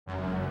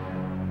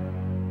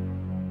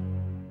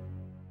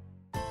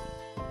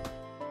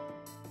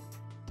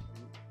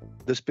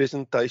This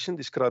presentation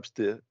describes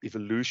the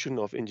evolution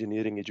of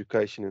engineering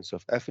education in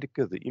South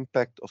Africa, the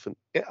impact of an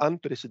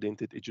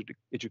unprecedented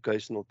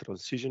educational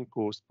transition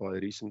caused by a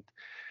recent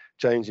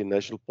change in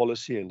national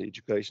policy and the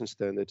education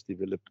standards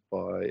developed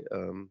by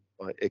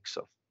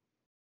EXAF.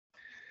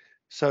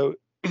 So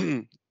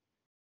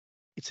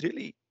it's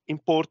really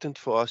important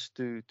for us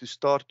to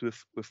start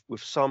with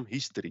some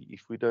history.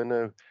 If we don't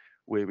know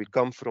where we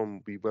come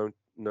from, we won't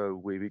know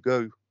where we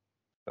go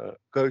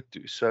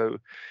to. So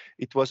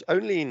it was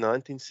only in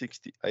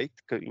 1968,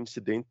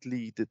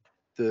 coincidentally,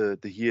 the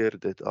year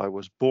that I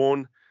was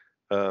born.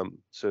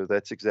 So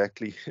that's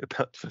exactly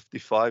about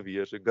 55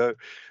 years ago,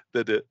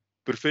 that the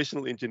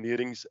Professional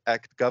Engineering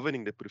Act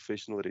governing the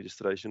professional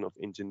registration of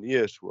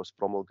engineers was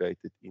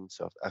promulgated in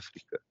South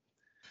Africa.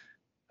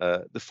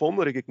 The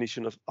formal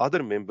recognition of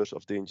other members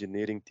of the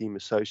engineering team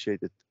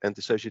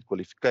associate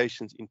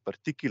qualifications, in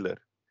particular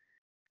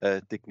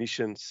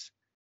technicians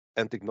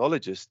and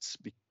technologists,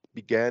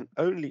 began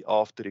only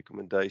after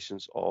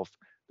recommendations of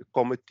the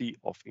Committee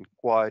of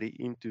Inquiry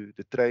into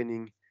the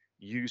Training,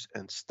 Use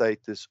and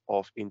Status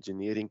of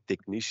Engineering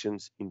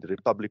Technicians in the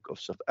Republic of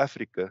South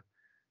Africa,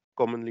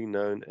 commonly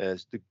known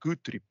as the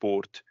Good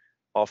Report,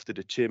 after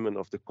the chairman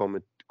of the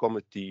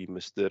committee,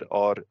 Mr.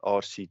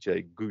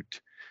 R.C.J. Good,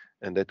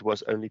 and that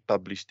was only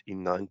published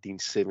in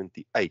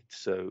 1978,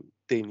 so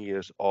 10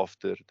 years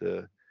after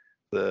the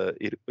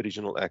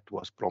original act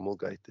was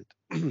promulgated.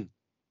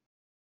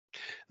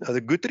 Now,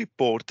 the Good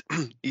Report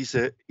is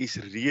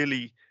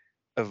really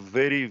a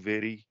very,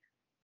 very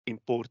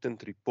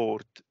important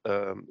report.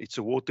 It's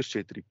a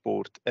watershed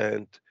report,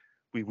 and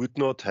we would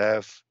not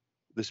have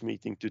this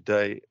meeting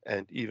today,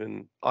 and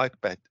even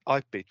iPad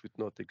would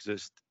not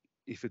exist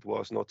if it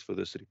was not for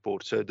this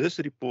report. So this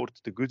report,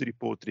 the Good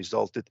Report,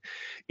 resulted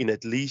in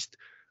at least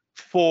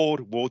 4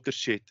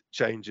 watershed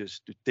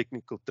changes to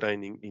technical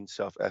training in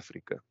South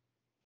Africa.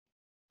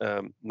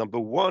 Number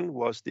 1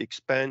 was the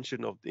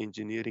expansion of the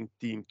engineering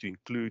team to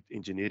include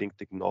engineering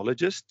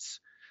technologists,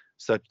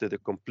 such that a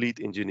complete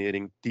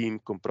engineering team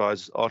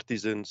comprises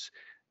artisans,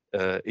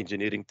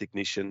 engineering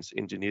technicians,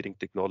 engineering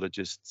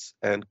technologists,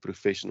 and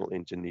professional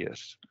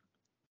engineers.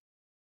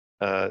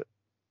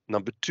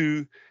 Number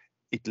 2,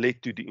 it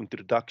led to the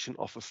introduction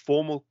of a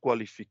formal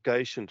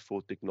qualification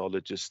for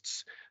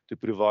technologists to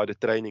provide the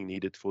training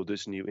needed for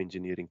this new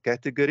engineering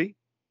category.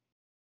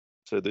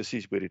 So this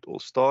is where it all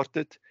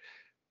started.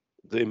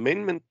 The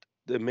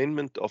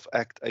amendment of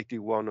Act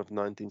 81 of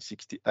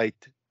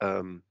 1968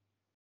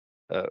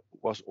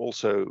 was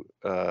also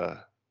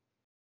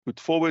put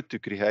forward to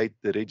create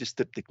the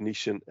registered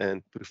technician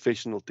and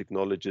professional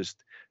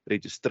technologist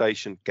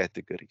registration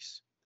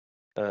categories.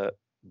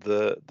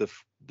 The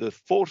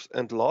fourth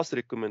and last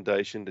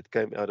recommendation that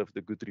came out of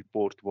the Good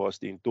Report was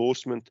the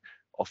endorsement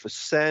of a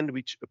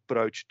sandwich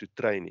approach to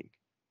training,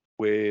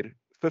 where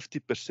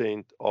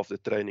 50% of the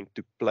training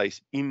took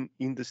place in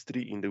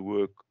industry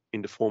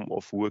in the form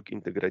of work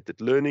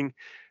integrated learning,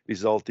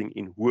 resulting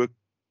in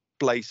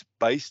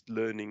workplace-based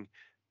learning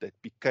that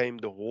became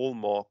the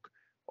hallmark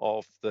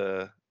of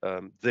the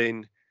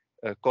then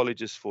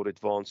colleges for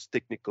advanced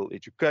technical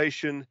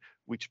education,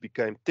 which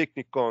became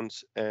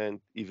technicons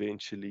and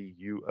eventually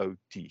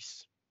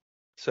UOTs.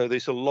 So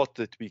there's a lot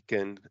that we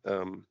can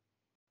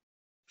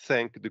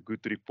thank the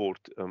Good Report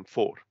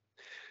for.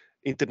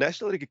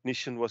 International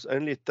recognition was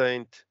only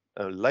attained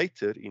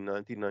later in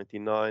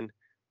 1999,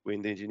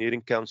 when the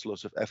Engineering Council of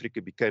South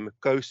Africa became a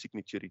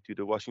co-signatory to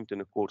the Washington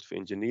Accord for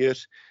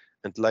Engineers,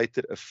 and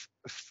later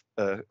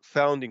a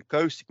founding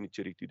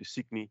co-signatory to the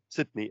Sydney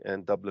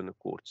and Dublin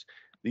Accords.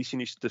 These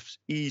initiatives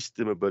eased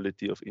the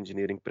mobility of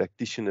engineering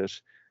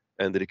practitioners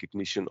and the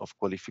recognition of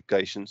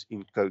qualifications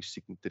in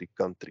co-signatory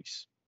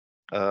countries.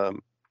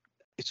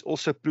 It's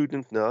also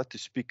prudent now to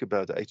speak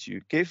about the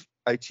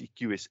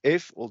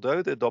HEQSF,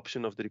 although the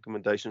adoption of the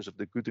recommendations of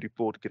the Good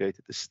Report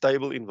created a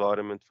stable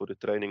environment for the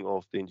training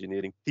of the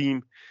engineering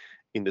team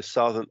in the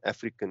Southern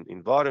African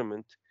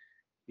environment.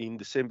 In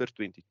December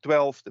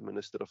 2012, the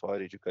Minister of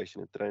Higher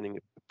Education and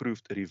Training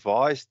approved a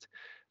revised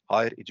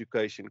Higher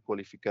Education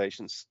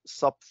Qualifications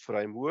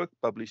sub-framework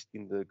published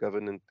in the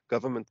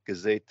Government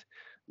Gazette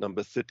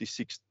number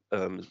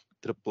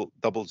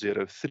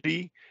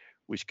 36003,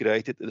 which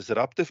created a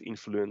disruptive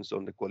influence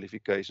on the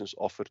qualifications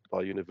offered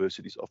by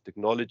universities of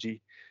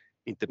technology,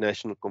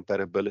 international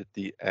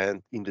comparability,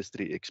 and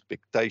industry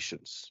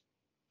expectations.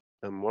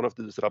 One of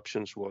the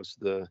disruptions was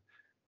the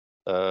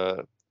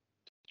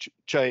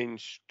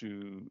change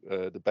to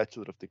the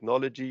Bachelor of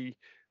Technology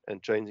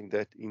and changing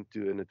that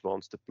into an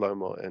advanced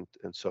diploma and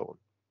so on.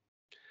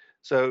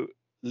 So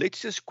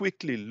let's just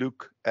quickly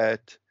look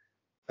at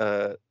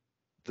the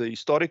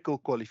historical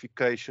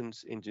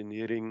qualifications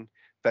engineering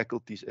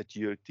faculties at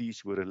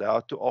UOTs were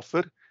allowed to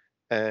offer,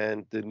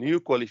 and the new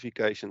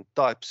qualification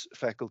types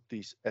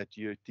faculties at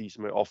UOTs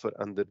may offer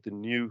under the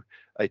new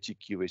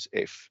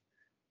HEQSF.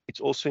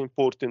 It's also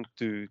important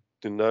to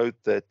note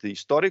that the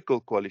historical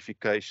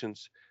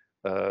qualifications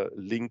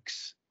link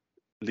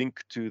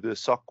to the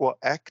SAQA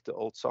Act, the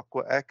old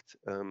SAQA Act,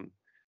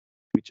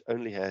 which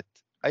only had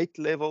 8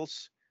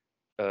 levels.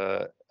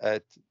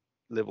 At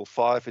level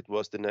 5, it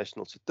was the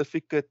national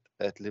certificate.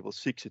 At level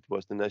 6, it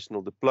was the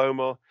national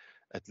diploma.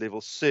 At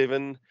level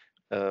 7,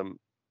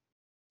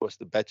 was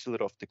the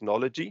Bachelor of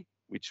Technology,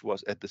 which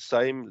was at the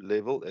same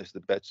level as the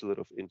Bachelor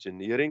of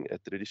Engineering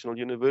at traditional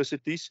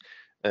universities.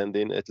 And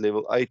then at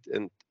level 8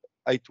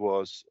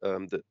 was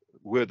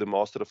were the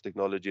Master of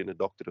Technology and the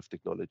Doctor of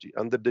Technology.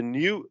 Under the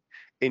new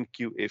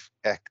NQF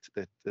Act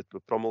that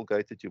were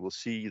promulgated, you will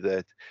see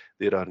that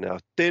there are now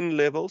 10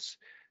 levels,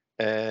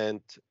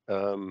 and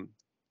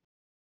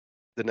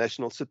the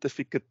national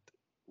certificate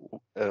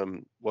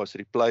was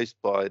replaced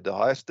by the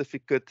higher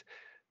certificate,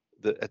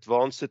 the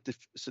advanced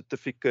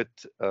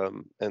certificate,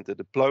 and the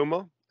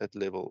diploma at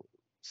level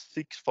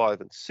 6,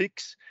 5, and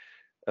 6.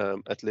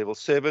 At level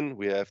 7,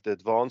 we have the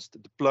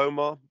advanced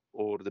diploma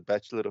or the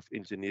Bachelor of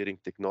Engineering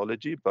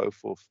Technology. Both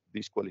of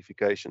these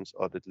qualifications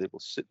are at level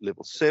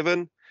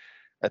 7.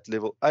 At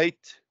level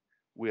 8,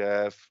 we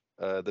have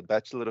the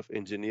Bachelor of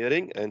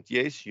Engineering, and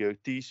yes,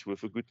 UOTs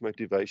with a good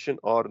motivation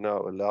are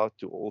now allowed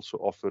to also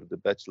offer the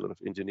Bachelor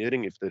of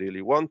Engineering if they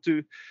really want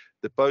to,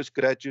 the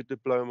Postgraduate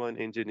Diploma in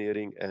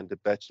Engineering, and the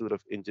Bachelor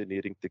of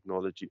Engineering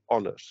Technology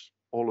Honours.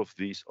 All of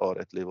these are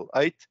at level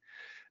 8.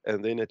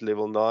 And then at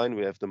level 9,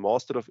 we have the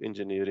Master of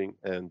Engineering,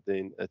 and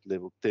then at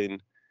level 10,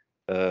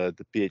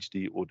 the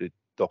PhD or the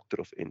Doctor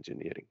of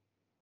Engineering.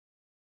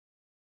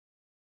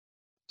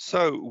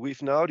 So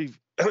we've now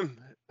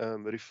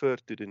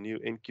referred to the new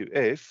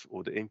NQF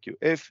or the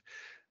NQF.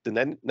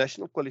 The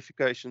National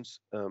Qualifications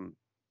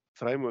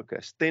Framework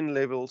has 10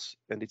 levels,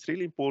 and it's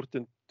really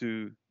important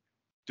to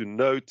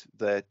note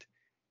that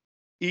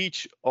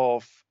each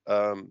of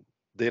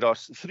there are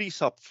 3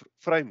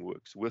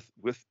 sub-frameworks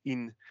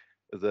within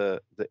the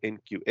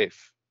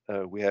NQF.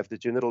 We have the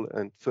General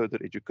and Further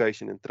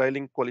Education and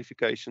Training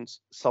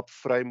Qualifications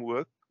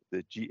sub-framework,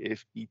 the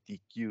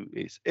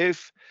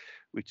GFETQSF,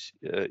 which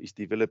is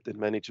developed and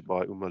managed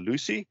by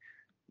Umalusi,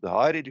 the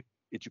Higher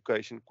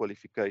Education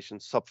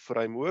Qualifications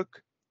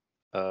sub-framework,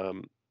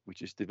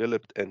 which is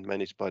developed and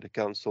managed by the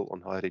Council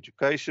on Higher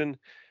Education.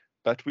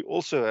 But we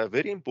also have,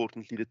 very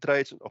importantly, the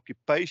Trades and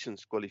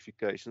Occupations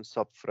Qualifications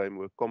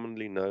sub-framework,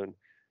 commonly known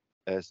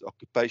as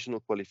Occupational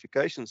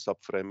Qualifications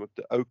Sub-Framework,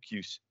 the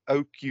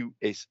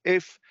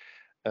OQSF,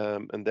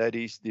 and that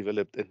is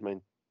developed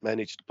and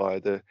managed by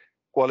the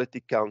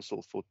Quality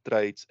Council for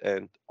Trades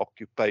and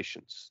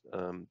Occupations,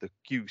 the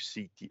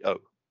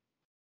QCTO.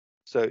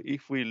 So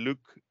if we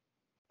look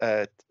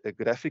at a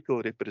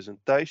graphical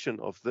representation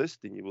of this,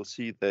 then you will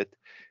see that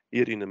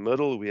here in the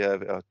middle we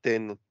have our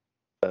 10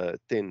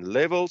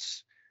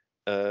 levels.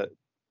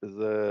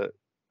 The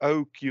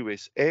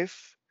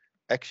OQSF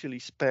actually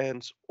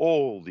spans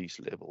all these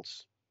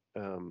levels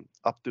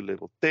up to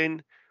level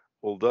 10,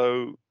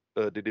 although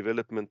the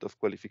development of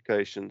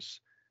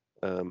qualifications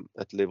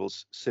at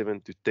levels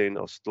 7 to 10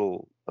 are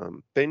still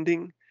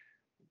pending.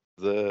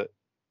 The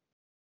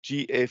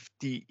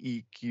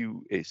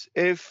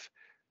GFTEQSF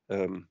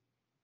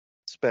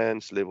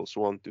spans levels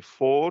 1 to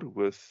 4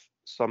 with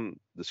some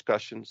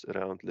discussions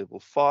around level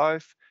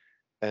 5,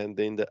 and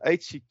then the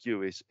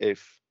HCQSF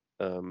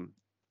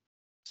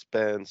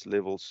spans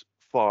levels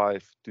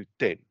 5 to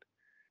 10.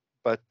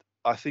 But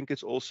I think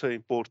it's also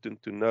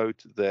important to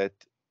note that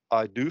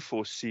I do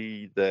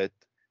foresee that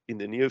in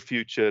the near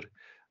future,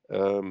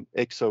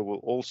 EXO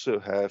will also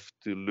have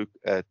to look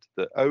at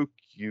the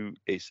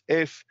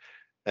OQSF,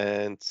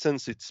 and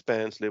since it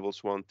spans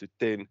levels 1 to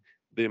 10,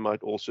 there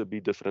might also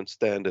be different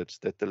standards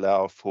that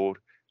allow for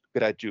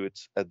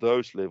graduates at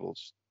those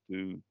levels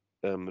to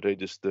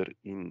register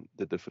in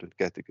the different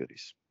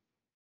categories.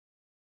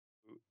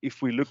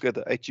 If we look at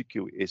the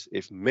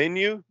HQSF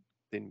menu,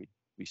 then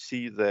we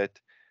see that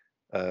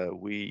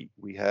we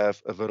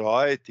have a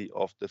variety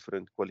of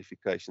different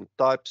qualification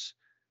types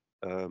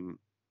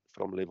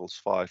from levels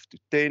 5 to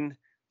 10,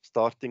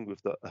 starting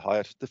with the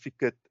higher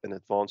certificate, an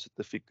advanced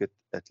certificate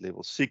at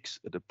level 6,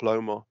 a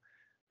diploma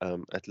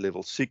at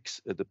level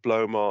 6, a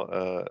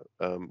diploma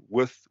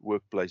with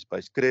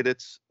workplace-based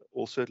credits,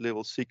 also at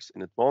level 6,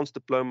 an advanced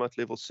diploma at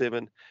level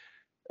 7,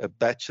 a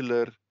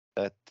bachelor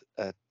at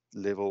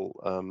level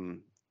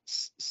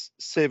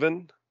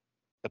 7,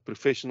 a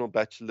professional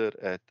bachelor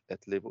at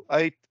level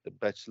 8, a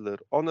bachelor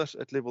honors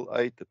at level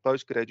 8, a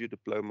postgraduate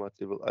diploma at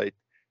level 8,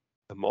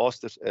 a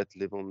master's at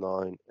level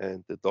 9,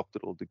 and a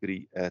doctoral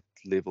degree at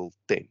level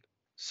 10.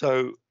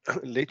 So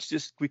let's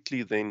just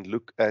quickly then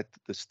look at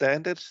the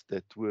standards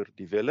that were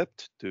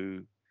developed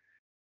to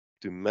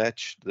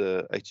match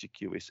the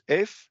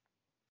HCQSF.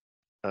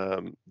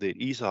 There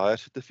is a higher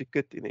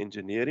certificate in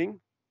engineering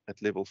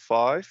at level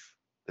 5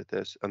 that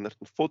has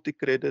 140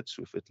 credits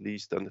with at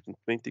least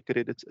 120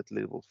 credits at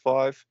level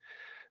 5,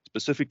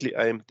 specifically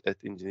aimed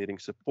at engineering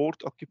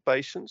support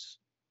occupations.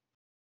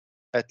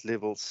 At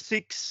level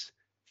 6,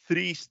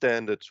 3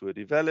 standards were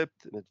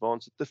developed: an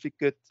advanced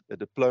certificate, a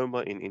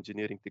diploma in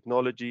engineering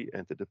technology,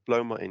 and a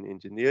diploma in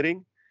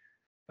engineering,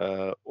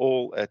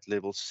 all at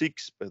level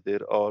 6, but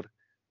there are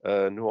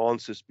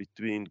nuances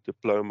between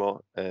diploma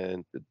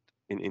and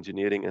in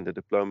engineering and the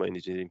diploma in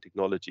engineering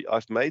technology.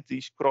 I've made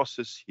these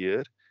crosses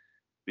here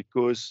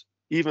because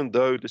even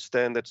though the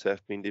standards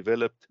have been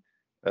developed,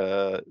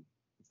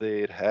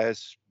 there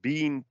has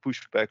been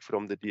pushback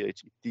from the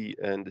DHET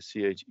and the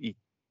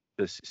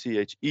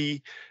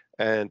CHE,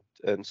 and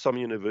some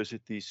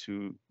universities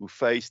who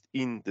faced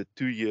in the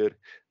 2-year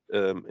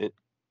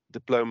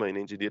diploma in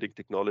engineering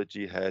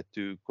technology had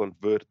to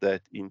convert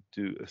that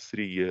into a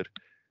 3-year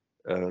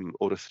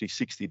or a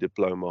 360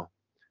 diploma.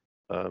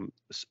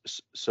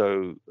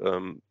 So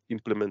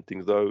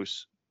implementing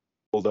those,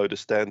 although the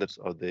standards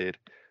are there,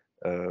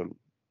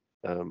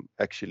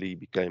 actually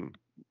became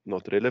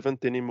not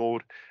relevant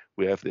anymore.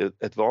 We have the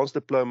Advanced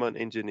Diploma in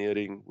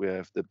Engineering. We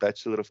have the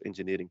Bachelor of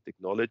Engineering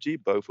Technology.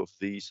 Both of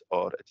these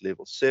are at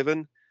level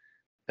 7,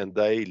 and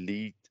they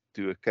lead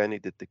to a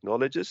candidate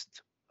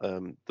technologist.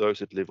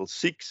 Those at level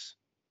 6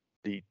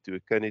 lead to a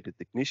candidate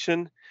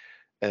technician.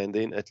 And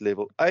then at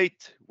level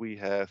 8, we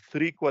have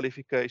 3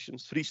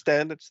 qualifications, 3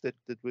 standards that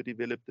were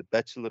developed. The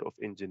Bachelor of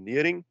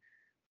Engineering,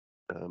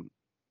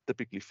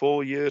 typically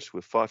 4 years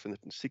with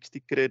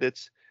 560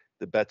 credits.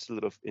 The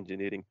Bachelor of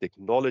Engineering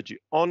Technology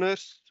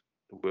Honors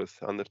with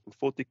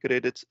 140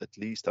 credits, at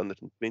least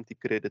 120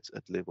 credits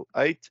at level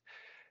 8.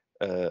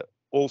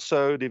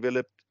 Also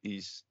developed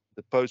is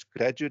the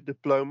Postgraduate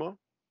Diploma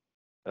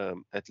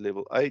at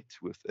level 8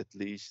 with at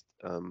least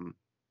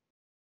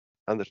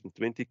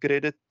 120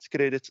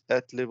 credits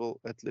at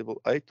level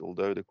 8,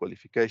 although the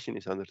qualification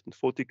is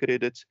 140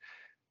 credits,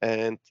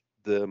 and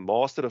the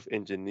Master of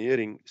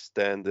Engineering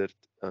standard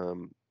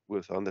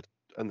with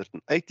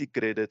 180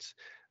 credits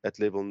at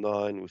level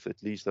 9 with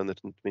at least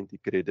 120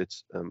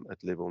 credits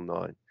at level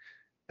 9.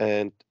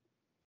 And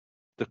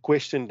the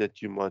question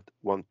that you might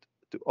want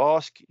to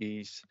ask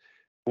is,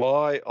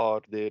 why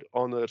are there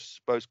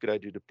honors,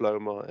 postgraduate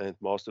diploma, and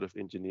Master of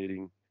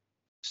Engineering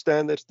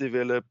standards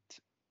developed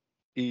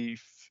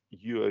if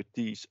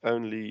UOTs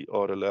only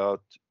are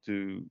allowed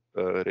to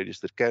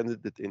register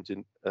candidate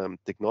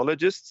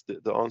technologists?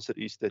 The answer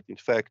is that, in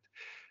fact,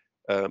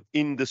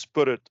 in the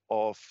spirit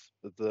of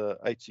the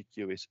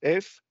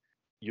HCQSF,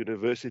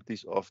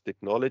 universities of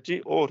technology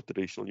or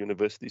traditional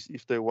universities,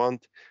 if they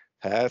want,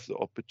 have the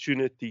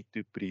opportunity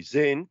to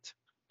present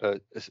a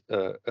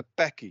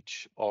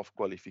package of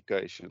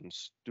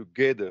qualifications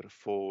together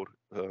for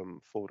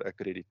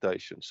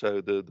accreditation. So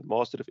the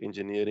Master of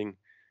Engineering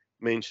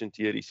mentioned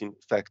here is in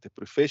fact a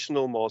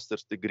professional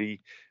master's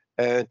degree,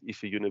 and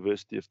if a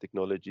University of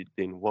Technology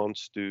then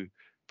wants to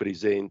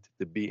present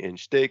the BEng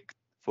Tech,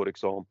 for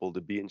example,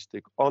 the BEng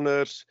Tech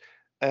Honors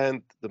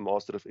and the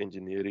Master of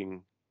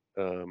Engineering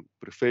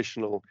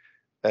professional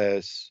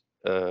as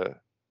a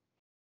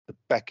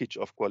package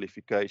of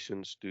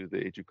qualifications to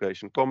the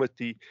Education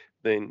Committee,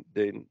 then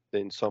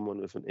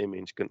someone with an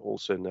MEng can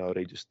also now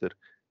register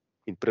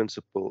in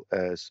principle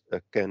as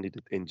a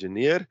candidate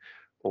engineer.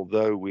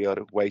 Although we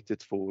are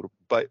waited for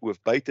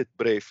with bated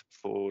breath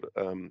for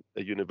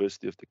a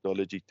University of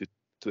Technology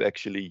to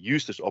actually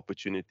use this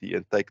opportunity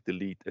and take the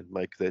lead and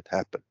make that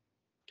happen.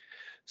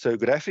 So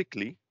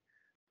graphically,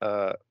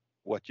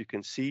 what you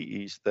can see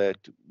is that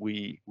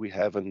we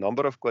have a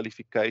number of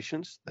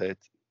qualifications that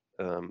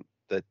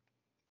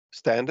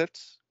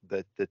standards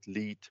that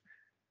lead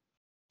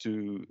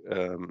to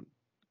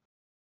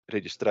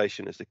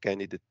registration as a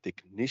candidate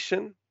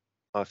technician.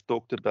 I've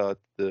talked about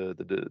the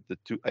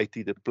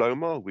 280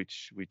 diploma,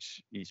 which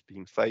is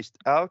being phased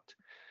out,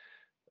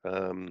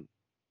 and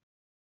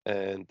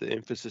the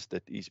emphasis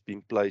that is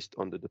being placed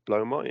on the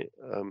diploma,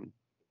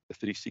 the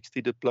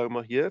 360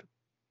 diploma here.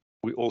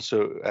 We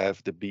also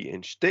have the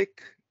BEng Tech,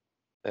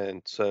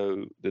 and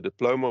so the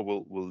diploma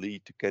will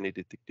lead to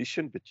candidate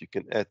technician, but you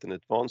can add an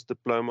advanced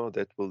diploma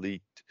that will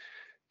lead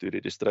to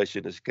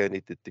registration as a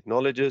candidate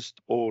technologist,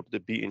 or the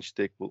BEng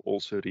Tech will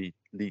also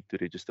lead to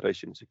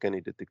registration as a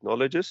candidate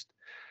technologist.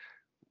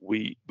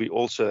 We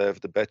also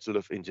have the Bachelor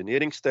of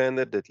Engineering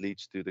standard that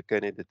leads to the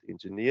candidate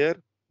engineer,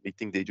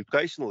 meeting the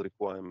educational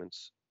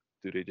requirements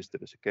to register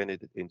as a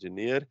candidate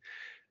engineer.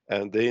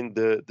 And then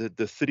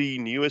the 3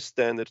 newest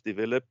standards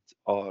developed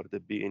are the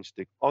BEng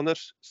Tech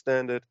Honors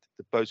standard,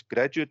 the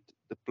Postgraduate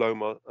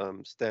Diploma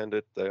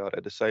standard. They are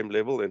at the same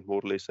level and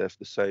more or less have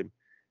the same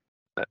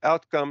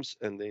outcomes,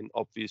 and then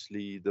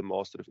obviously the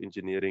Master of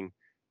Engineering,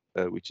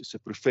 which is a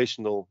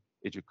professional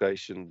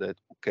education that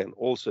can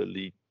also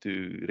lead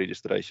to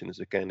registration as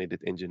a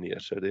candidate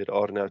engineer. So there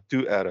are now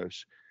 2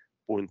 arrows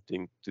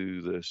pointing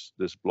to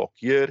this block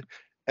here,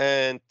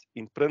 and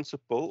in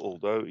principle,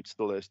 although it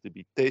still has to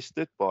be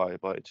tested by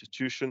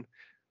institution,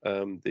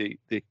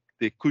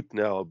 there could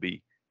now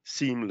be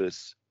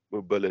seamless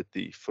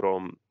mobility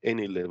from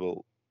any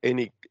level,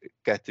 any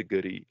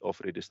category of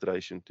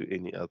registration to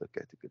any other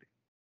category.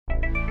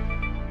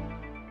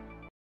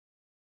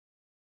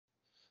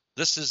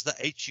 This is the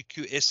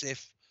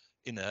HCQSF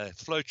in a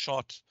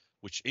flowchart,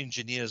 which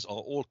engineers are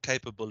all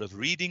capable of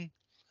reading.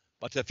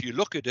 But if you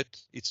look at it,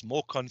 it's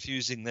more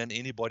confusing than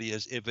anybody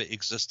has ever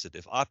existed.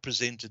 If I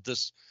presented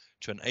this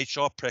to an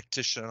HR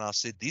practitioner and I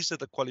said, these are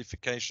the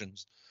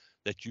qualifications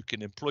that you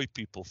can employ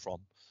people from.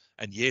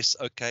 And yes,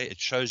 okay, it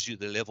shows you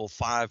the level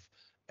 5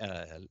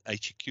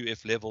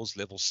 HCQF levels,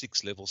 level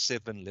 6, level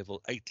 7,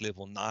 level 8,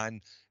 level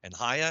 9, and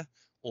higher.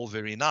 all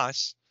very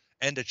nice.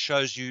 And it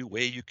shows you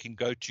where you can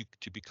go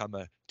to become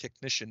a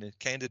technician, a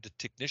candidate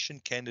technician,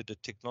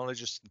 candidate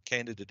technologist, and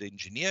candidate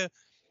engineer.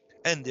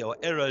 And there are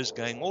arrows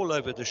going all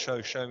over the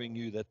show showing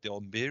you that there are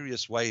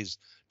various ways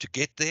to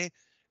get there.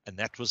 And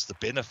that was the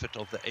benefit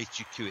of the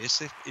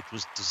HEQSF. It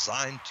was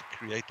designed to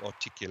create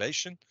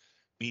articulation,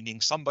 meaning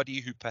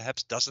somebody who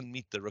perhaps doesn't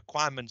meet the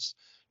requirements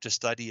to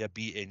study a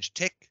BEng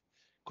Tech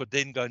could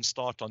then go and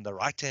start on the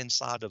right-hand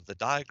side of the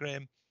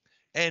diagram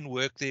and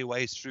work their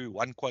way through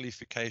one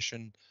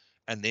qualification,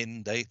 and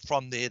then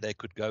from there they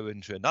could go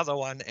into another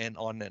one, and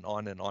on and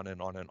on and on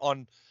and on and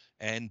on.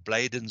 And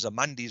Bladen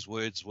Zamandi's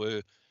words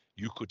were,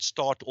 you could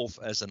start off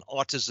as an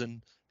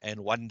artisan and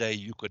one day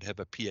you could have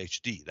a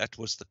PhD. That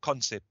was the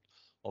concept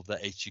of the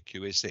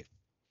HEQSF.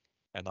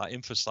 And I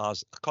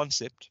emphasize a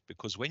concept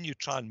because when you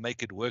try and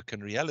make it work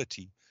in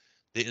reality,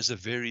 there is a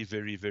very,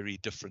 very, very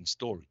different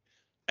story.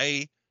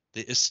 There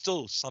is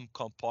still some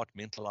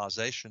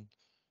compartmentalization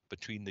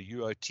between the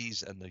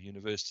UOTs and the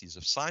universities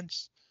of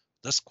science.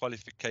 This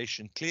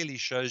qualification clearly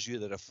shows you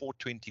that a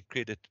 420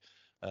 credit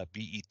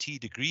BET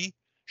degree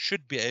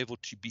should be able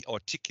to be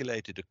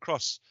articulated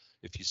across,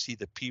 if you see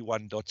the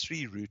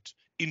P1.3 route,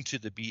 into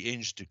the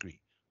BEng degree,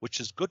 which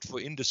is good for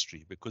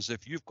industry, because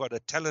if you've got a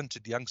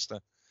talented youngster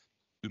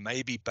who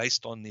maybe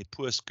based on their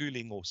poor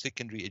schooling or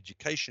secondary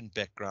education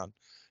background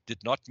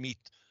did not meet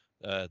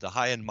the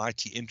high and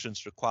mighty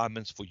entrance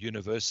requirements for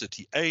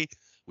University A,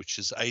 which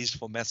is A's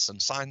for maths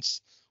and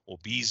science, or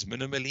B's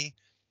minimally,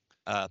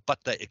 but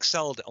they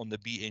excelled on the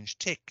BEng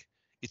Tech,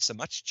 it's a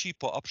much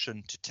cheaper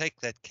option to take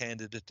that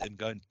candidate and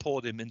go and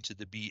pour them into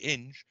the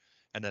BEng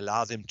and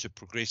allow them to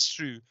progress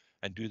through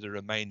and do the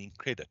remaining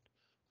credit.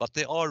 But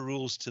there are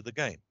rules to the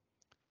game.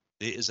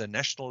 There is a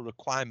national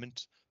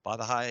requirement by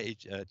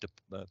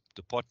the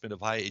Department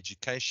of Higher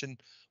Education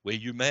where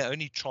you may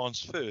only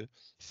transfer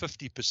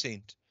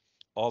 50%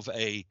 of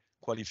a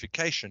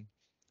qualification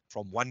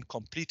from one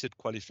completed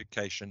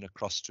qualification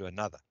across to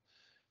another.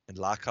 And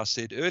like I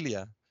said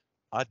earlier,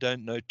 I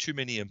don't know too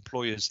many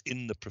employers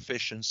in the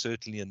profession,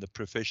 certainly in the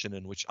profession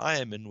in which I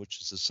am in, which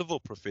is the civil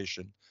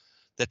profession,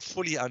 that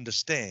fully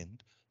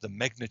understand the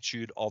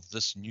magnitude of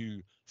this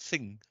new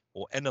thing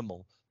or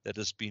animal that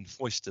has been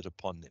foisted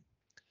upon them.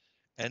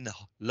 And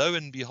lo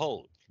and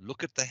behold,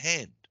 look at the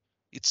hand.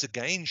 It's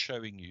again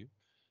showing you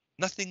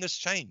nothing has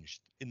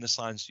changed in the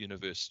science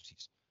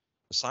universities.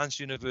 The science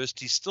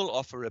universities still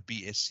offer a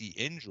BSc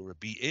Eng or a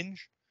BEng.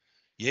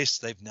 Yes,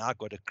 they've now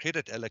got a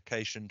credit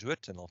allocation to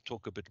it, and I'll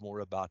talk a bit more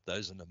about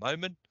those in a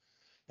moment.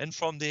 And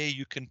from there,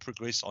 you can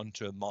progress on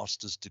to a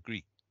master's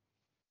degree.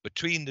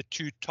 Between the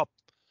two top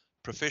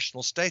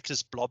professional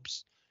status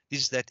blobs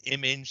is that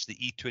MEng, the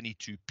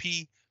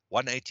E22P,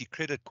 180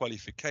 credit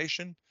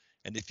qualification.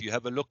 And if you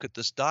have a look at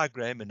this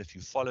diagram, and if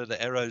you follow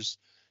the arrows,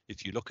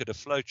 if you look at a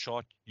flow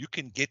chart, you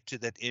can get to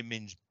that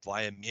MEng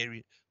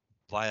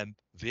via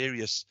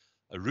various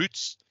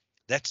routes.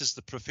 That is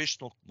the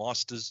professional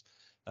masters.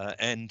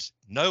 And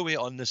nowhere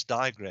on this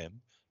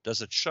diagram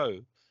does it show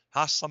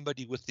how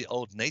somebody with the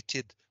old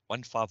NATED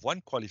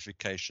 151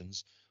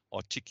 qualifications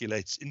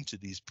articulates into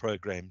these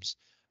programs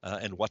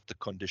and what the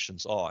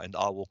conditions are. And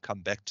I will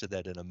come back to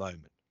that in a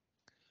moment.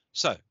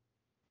 So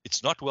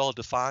it's not well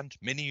defined.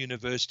 Many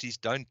universities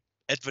don't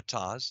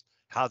advertise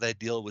how they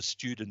deal with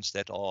students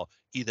that are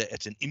either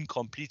at an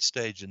incomplete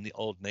stage in the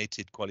old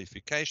NATED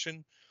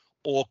qualification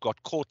or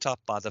got caught up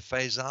by the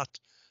phase out.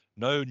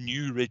 No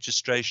new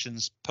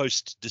registrations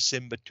post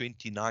December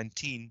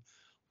 2019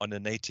 on a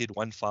NATED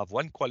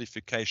 151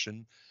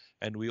 qualification.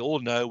 And we all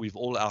know, we've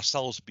all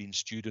ourselves been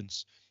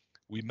students.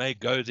 We may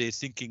go there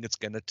thinking it's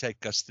going to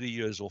take us 3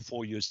 years or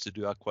 4 years to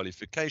do our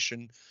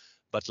qualification,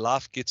 but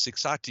life gets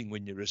exciting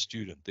when you're a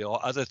student. There are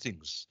other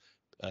things,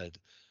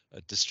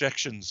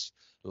 distractions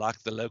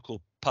like the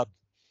local pub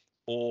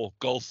or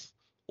golf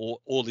or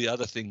all the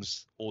other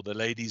things, or the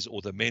ladies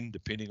or the men,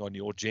 depending on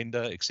your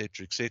gender,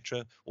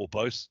 etc., or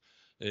both,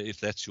 if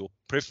that's your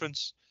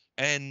preference.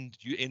 And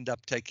you end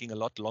up taking a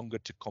lot longer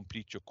to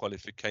complete your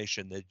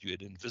qualification than you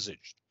had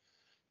envisaged.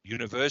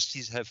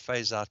 Universities have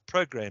phase-out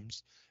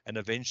programs, and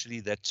eventually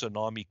that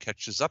tsunami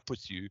catches up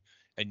with you,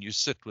 and you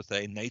sit with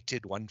a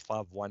NATED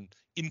 151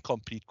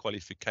 incomplete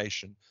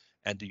qualification,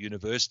 and the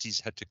universities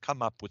had to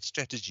come up with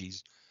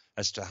strategies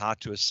as to how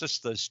to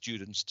assist those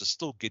students to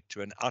still get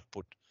to an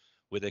output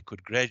where they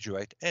could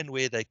graduate and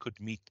where they could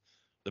meet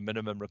the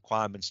minimum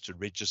requirements to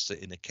register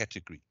in a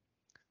category.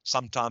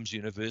 Sometimes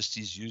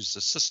universities use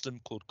a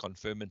system called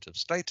confirmative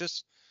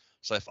status.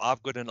 So if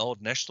I've got an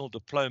old national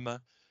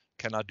diploma,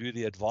 can I do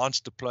the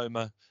advanced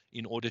diploma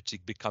in order to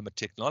become a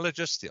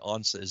technologist? The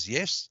answer is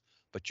yes,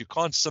 but you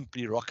can't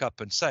simply rock up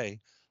and say,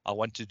 I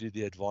want to do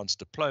the advanced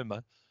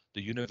diploma.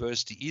 The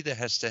university either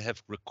has to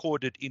have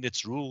recorded in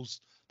its rules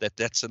that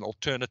that's an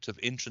alternative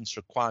entrance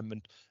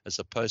requirement as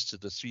opposed to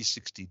the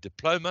 360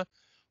 diploma,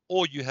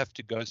 or you have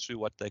to go through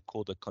what they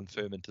call the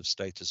confirmative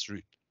status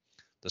route.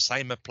 The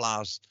same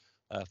applies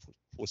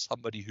for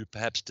somebody who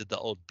perhaps did the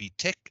old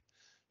BTech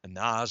and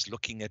now is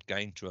looking at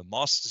going to a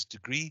master's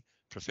degree,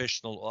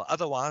 professional or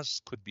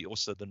otherwise, could be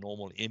also the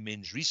normal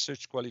MEng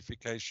research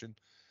qualification.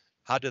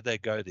 How do they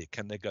go there?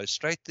 Can they go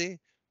straight there,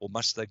 or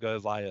must they go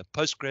via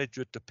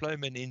postgraduate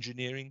diploma in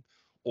engineering,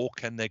 or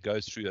can they go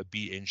through a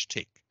BEng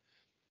Tech?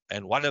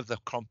 And one of the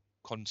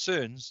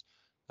concerns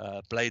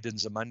Bladen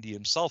Zamandi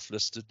himself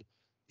listed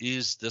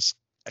is this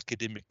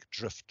academic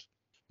drift.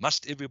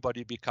 Must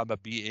everybody become a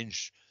BEng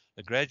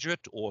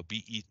graduate or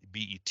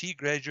BET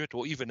graduate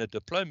or even a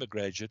diploma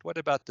graduate? What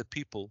about the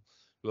people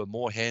who are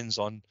more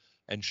hands-on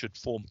and should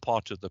form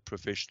part of the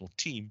professional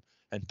team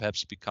and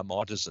perhaps become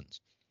artisans?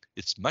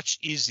 It's much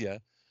easier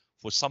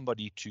for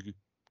somebody to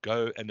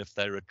go, and if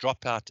they're a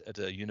dropout at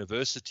a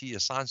university, a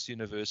science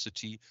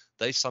university,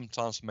 they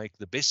sometimes make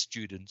the best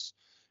students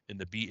in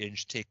the BEng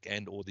Tech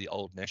and or the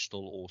old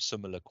national or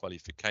similar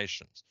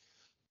qualifications.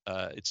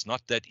 It's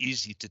not that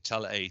easy to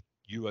tell a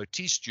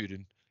UOT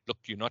student, look,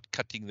 you're not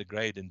cutting the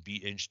grade in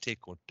BEng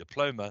Tech or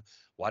diploma.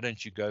 Why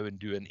don't you go and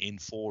do an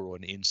N4 or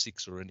an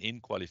N6 or an Eng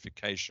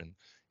Qualification?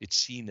 It's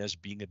seen as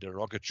being a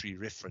derogatory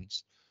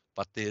reference,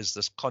 but there's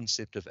this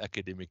concept of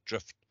academic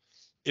drift.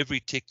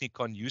 Every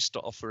Technikon used to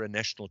offer a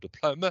national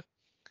diploma,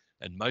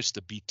 and most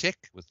are BTech,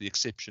 with the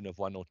exception of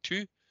one or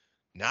two.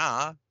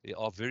 Now, there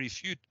are very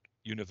few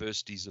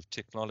universities of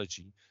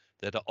technology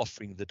that are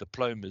offering the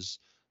diplomas,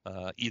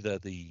 either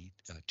the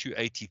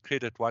 280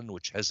 credit one,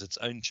 which has its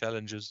own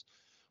challenges,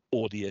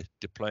 or the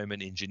diploma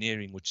in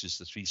engineering, which is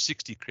the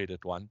 360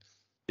 credit one.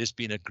 There's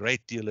been a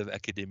great deal of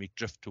academic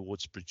drift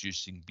towards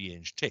producing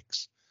BEng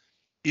Techs.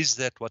 Is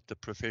that what the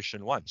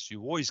profession wants?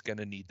 You're always going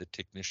to need the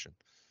technician.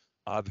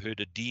 I've heard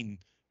a dean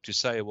to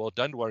say, well,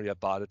 don't worry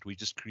about it. We're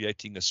just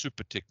creating a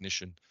super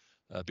technician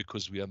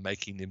because we are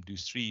making them do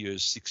 3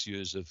 years, 6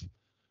 years of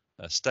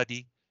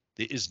study.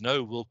 There is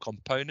no will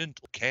component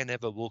or can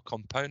have a will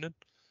component.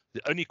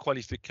 The only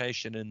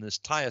qualification in this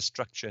entire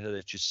structure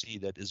that you see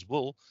that is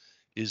will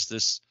is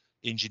this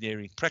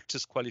engineering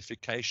practice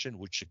qualification,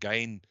 which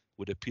again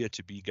would appear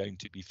to be going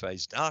to be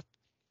phased out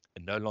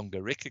and no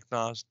longer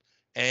recognized,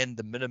 and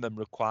the minimum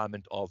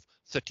requirement of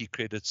 30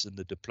 credits in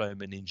the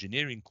diploma in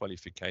engineering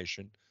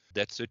qualification.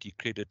 That 30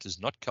 credit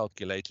is not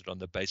calculated on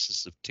the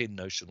basis of 10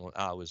 notional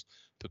hours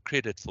per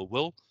credit for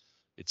will.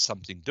 It's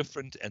something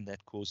different, and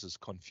that causes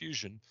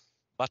confusion.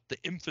 But the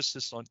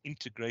emphasis on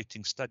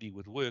integrating study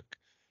with work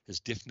has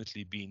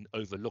definitely been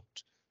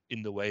overlooked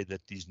in the way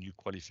that these new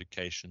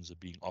qualifications are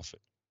being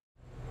offered.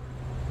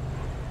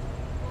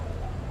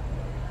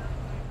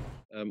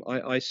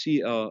 I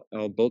see our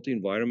built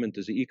environment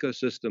as an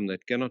ecosystem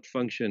that cannot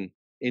function.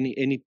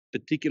 Any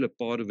particular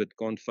part of it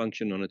can't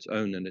function on its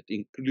own, and it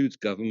includes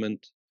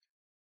government,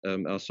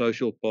 our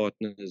social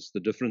partners, the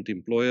different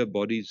employer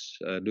bodies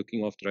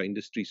looking after our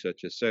industry,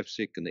 such as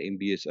SAFSEC and the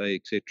MBSA,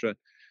 etc.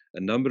 A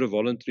number of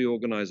voluntary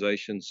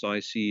organizations,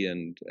 SIC,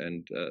 and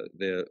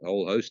there are a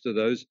whole host of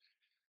those.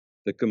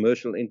 The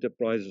commercial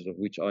enterprises, of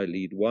which I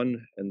lead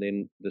one, and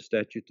then the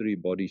statutory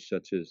bodies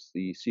such as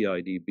the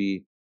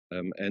CIDB,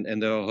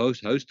 and there are a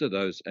host of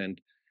those,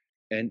 and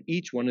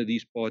each one of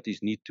these parties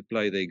need to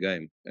play their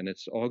game, and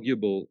it's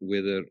arguable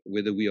whether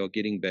we are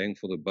getting bang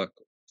for the buck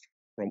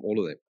from all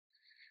of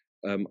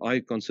them.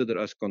 I consider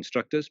us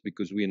constructors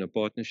because we're in a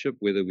partnership,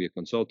 whether we are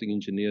consulting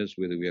engineers,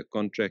 whether we are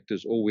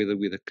contractors, or whether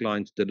we're the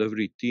client's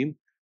delivery team.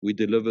 We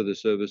deliver the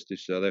service to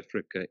South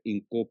Africa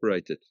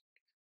Incorporated.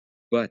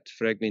 But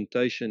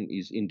fragmentation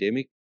is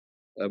endemic.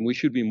 We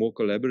should be more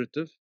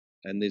collaborative,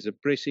 and there's a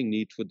pressing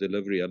need for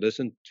delivery. I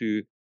listened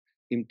to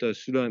Imta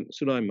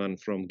Sulaiman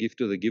from Gift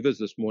to the Givers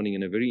this morning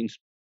in a very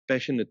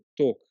passionate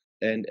talk.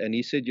 And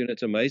he said,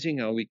 it's amazing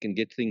how we can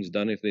get things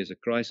done if there's a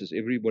crisis.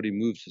 Everybody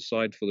moves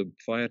aside for the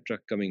fire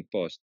truck coming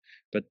past.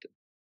 But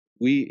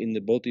we in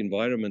the built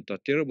environment are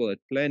terrible at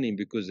planning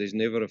because there's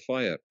never a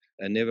fire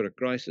and never a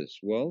crisis.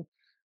 Well,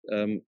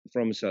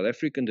 from a South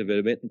African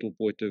developmental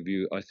point of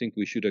view, I think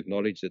we should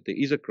acknowledge that there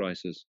is a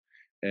crisis,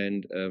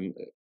 and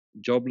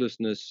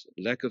joblessness,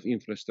 lack of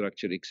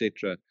infrastructure,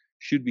 etc.,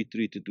 should be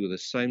treated with the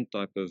same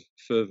type of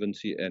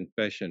fervency and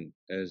passion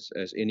as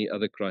any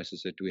other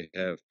crisis that we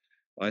have.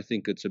 I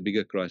think it's a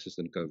bigger crisis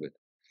than COVID.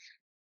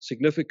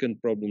 Significant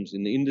problems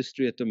in the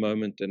industry at the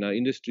moment, and our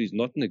industry is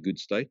not in a good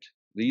state.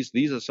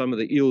 These are some of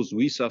the ills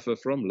we suffer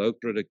from: low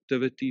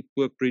productivity,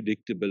 poor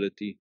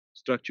predictability,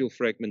 structural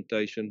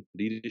fragmentation,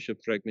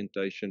 leadership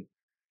fragmentation,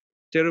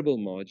 terrible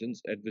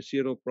margins,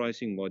 adversarial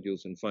pricing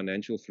modules, and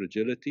financial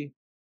fragility.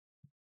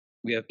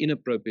 We have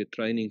inappropriate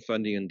training,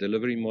 funding, and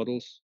delivery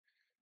models.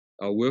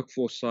 Our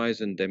workforce size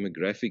and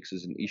demographics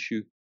is an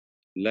issue.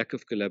 Lack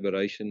of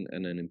collaboration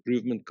and an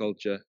improvement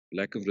culture,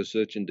 lack of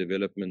research and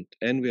development,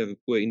 and we have a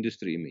poor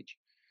industry image.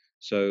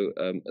 So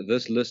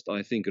this list,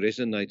 I think,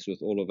 resonates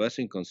with all of us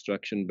in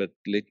construction, but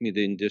let me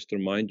then just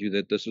remind you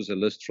that this was a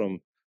list from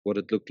what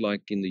it looked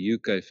like in the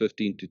UK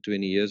 15 to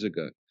 20 years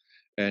ago.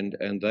 And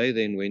they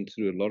then went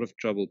through a lot of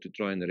trouble to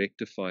try and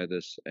rectify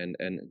this and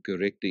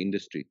correct the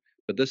industry.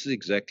 But this is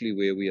exactly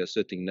where we are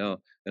sitting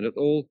now. And it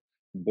all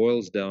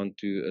boils down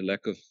to a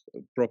lack of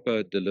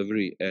proper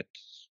delivery at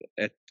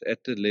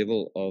the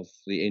level of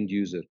the end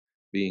user,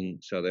 being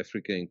South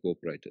Africa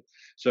Incorporated.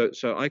 So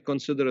I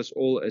consider us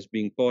all as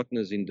being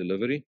partners in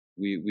delivery.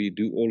 We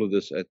do all of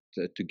this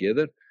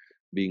together,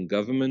 being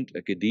government,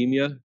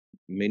 academia,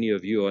 many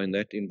of you are in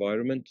that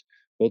environment.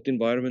 Built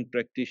environment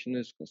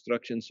practitioners,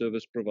 construction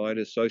service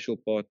providers, social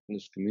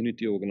partners,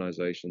 community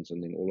organizations,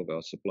 and then all of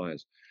our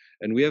suppliers.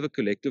 And we have a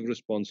collective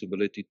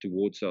responsibility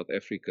towards South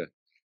Africa.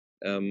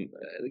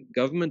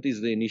 Government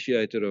is the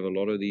initiator of a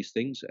lot of these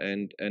things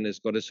and has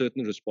got a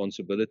certain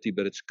responsibility,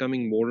 but it's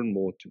coming more and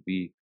more to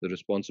be the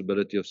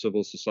responsibility of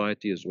civil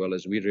society as well,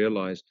 as we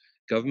realize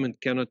government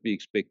cannot be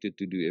expected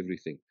to do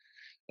everything.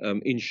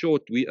 In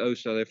short, we owe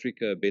South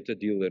Africa a better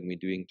deal than we're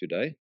doing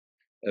today.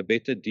 A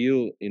better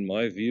deal, in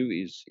my view,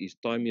 is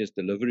timeliest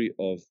delivery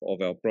of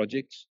our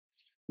projects.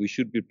 We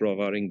should be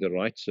providing the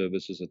right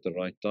services at the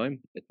right time.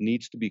 It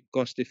needs to be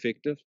cost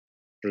effective,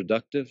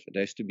 productive, it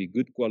has to be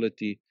good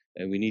quality,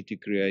 and we need to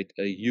create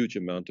a huge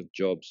amount of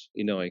jobs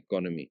in our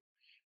economy.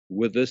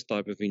 With this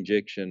type of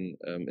injection,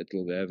 it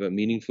will have a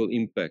meaningful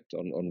impact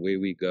on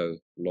where we go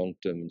long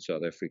term in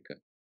South Africa.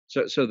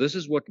 So this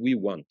is what we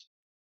want.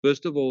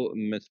 First of all,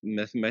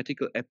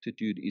 mathematical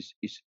aptitude is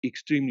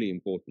extremely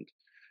important.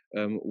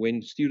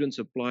 When students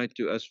apply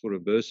to us for a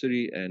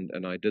bursary,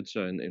 and I did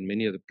so in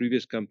many of the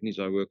previous companies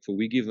I work for,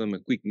 we give them a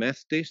quick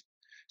math test,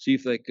 see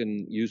if they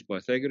can use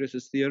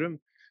Pythagoras' theorem,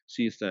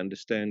 see if they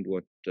understand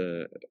what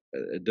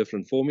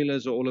different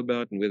formulas are all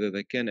about, and whether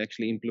they can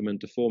actually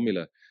implement the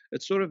formula.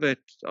 It's sort of at,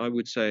 I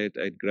would say,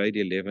 at grade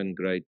 11,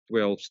 grade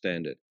 12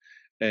 standard.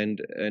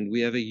 And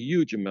we have a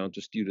huge amount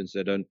of students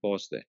that don't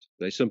pass that.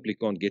 They simply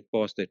can't get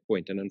past that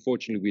point. And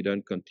unfortunately, we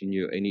don't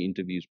continue any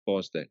interviews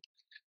past that.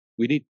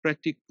 We need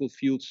practical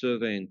field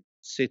survey and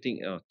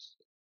setting out.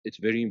 It's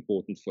very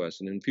important for us.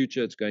 And in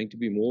future, it's going to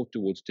be more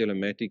towards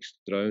telematics,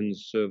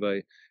 drones,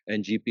 survey,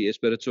 and GPS,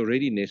 but it's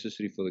already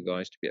necessary for the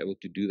guys to be able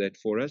to do that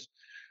for us.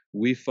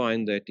 We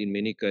find that in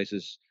many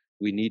cases,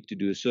 we need to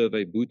do a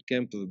survey boot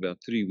camp of about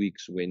 3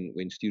 weeks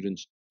when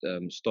students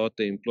start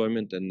their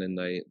employment, and then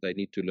they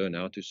need to learn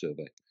how to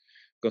survey.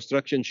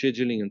 Construction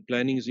scheduling and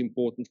planning is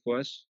important for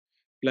us.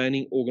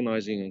 Planning,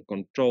 organizing, and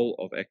control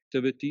of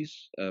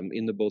activities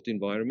in the built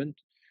environment.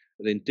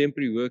 Then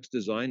temporary works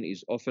design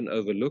is often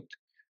overlooked,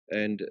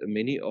 and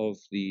many of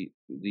the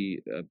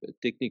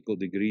technical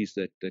degrees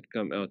that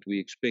come out, we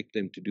expect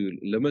them to do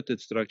limited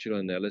structural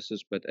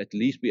analysis, but at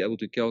least be able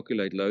to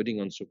calculate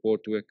loading on support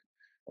work,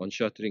 on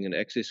shuttering and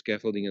access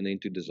scaffolding, and then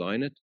to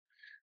design it.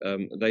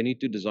 They need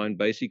to design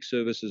basic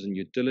services and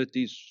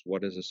utilities.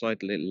 What does a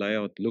site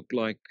layout look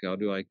like? How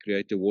do I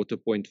create a water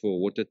point for a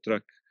water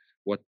truck?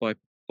 What pipe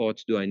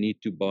parts do I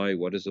need to buy?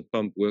 What does a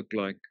pump work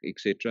like,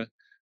 etc.?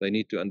 They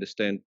need to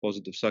understand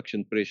positive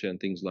suction pressure and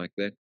things like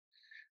that.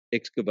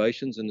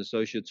 Excavations and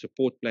associate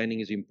support planning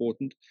is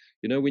important.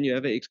 You know, when you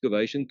have an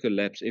excavation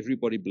collapse,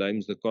 everybody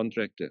blames the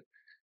contractor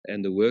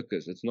and the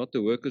workers. It's not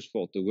the worker's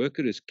fault. The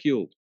worker is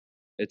killed.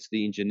 It's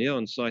the engineer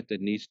on site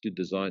that needs to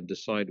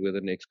decide whether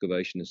an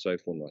excavation is safe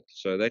or not.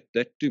 So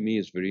that to me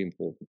is very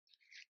important.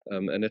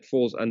 And it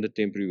falls under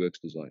temporary works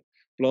design.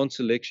 Plant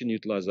selection,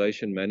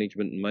 utilization,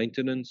 management, and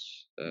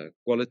maintenance,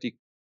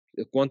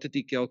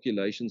 quantity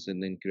calculations,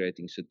 and then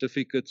creating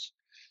certificates.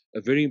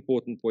 A very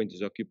important point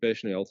is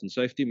occupational health and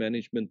safety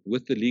management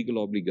with the legal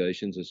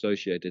obligations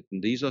associated.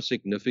 And these are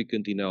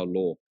significant in our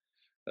law.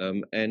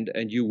 And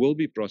you will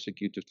be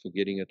prosecuted for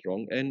getting it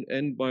wrong.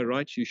 And by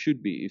rights, you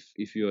should be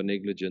if you are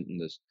negligent in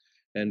this.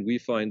 And we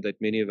find that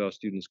many of our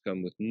students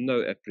come with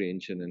no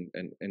apprehension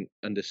and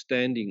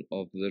understanding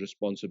of the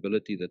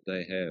responsibility that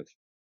they have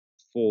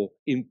for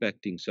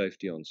impacting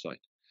safety on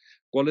site.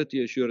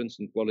 Quality assurance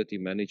and quality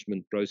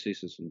management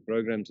processes and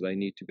programs, they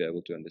need to be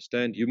able to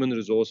understand. Human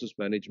resources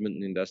management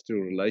and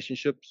industrial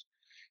relationships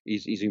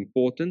is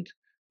important.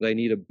 They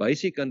need a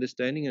basic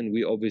understanding, and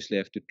we obviously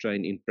have to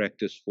train in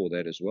practice for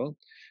that as well.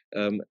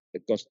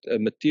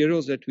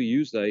 Materials that we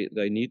use,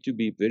 they need to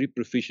be very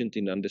proficient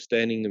in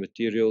understanding the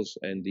materials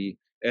and the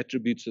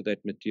attributes of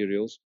that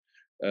materials.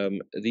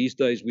 These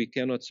days, we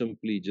cannot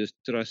simply just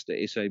trust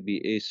the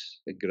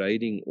SABS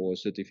grading or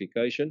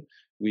certification.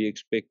 We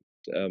expect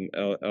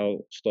our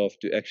staff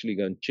to actually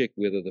go and check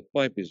whether the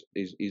pipe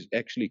is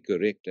actually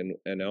correct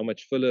and how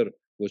much filler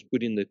was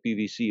put in the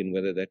PVC and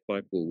whether that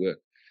pipe will work.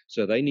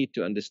 So they need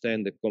to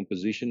understand the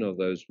composition of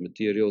those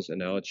materials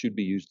and how it should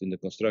be used in the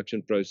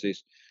construction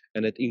process.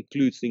 And it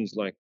includes things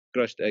like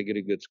crushed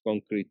aggregates,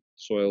 concrete,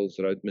 soils,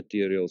 road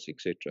materials,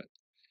 etc.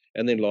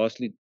 And then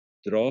lastly,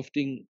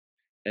 drafting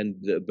and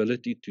the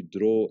ability to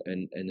draw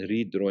and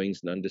read drawings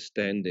and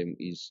understand them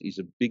is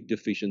a big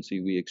deficiency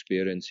we're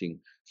experiencing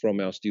from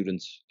our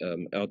students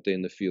out there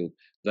in the field.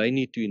 They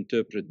need to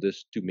interpret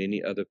this to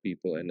many other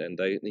people, and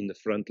they in the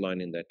front line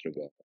in that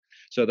regard.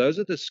 So those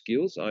are the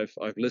skills. I've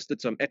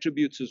listed some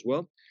attributes as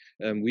well.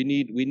 We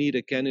need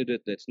a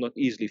candidate that's not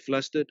easily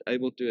flustered,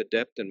 able to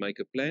adapt and make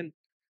a plan,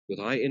 with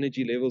high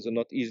energy levels and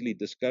not easily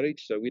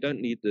discouraged. So we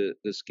don't need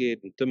the scared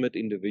and timid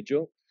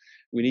individual.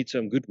 We need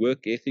some good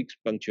work ethics,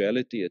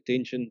 punctuality,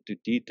 attention to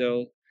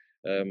detail,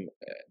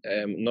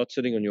 not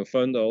sitting on your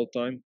phone the whole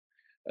time.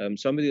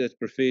 Somebody that's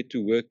prepared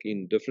to work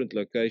in different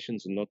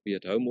locations and not be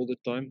at home all the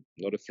time,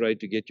 not afraid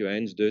to get your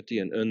hands dirty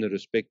and earn the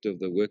respect of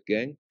the work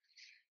gang.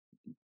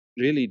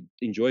 Really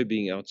enjoy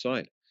being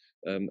outside.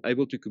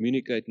 able to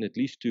communicate in at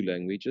least 2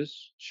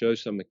 languages, show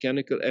some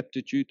mechanical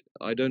aptitude.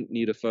 I don't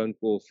need a phone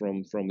call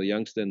from a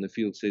youngster in the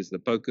field says the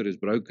poker is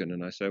broken.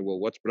 And I say, well,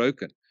 what's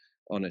broken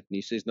on it? And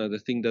he says, no, the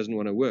thing doesn't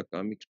want to work.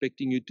 I'm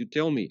expecting you to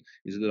tell me,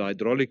 is it the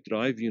hydraulic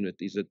drive unit?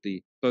 Is it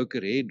the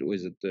poker head? Or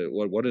is it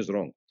what is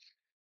wrong?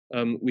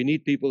 We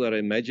need people that are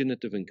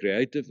imaginative and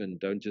creative and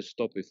don't just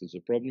stop if there's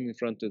a problem in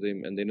front of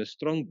them, and then a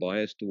strong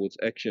bias towards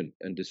action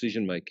and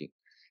decision making.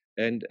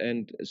 And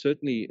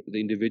certainly the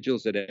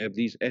individuals that have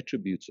these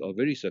attributes are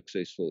very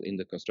successful in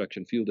the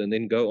construction field and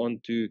then go on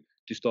to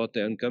start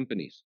their own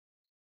companies.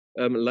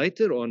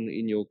 Later on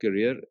in your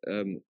career,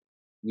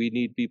 we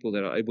need people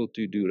that are able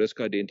to do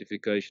risk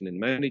identification and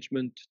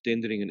management,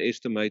 tendering and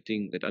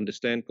estimating, that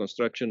understand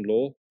construction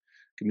law.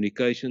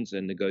 Communications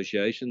and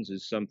negotiations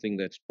is something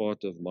that's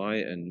part of my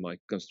and my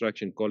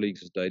construction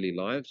colleagues' daily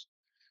lives.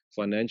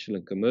 Financial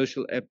and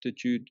commercial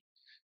aptitude,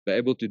 be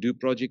able to do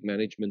project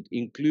management,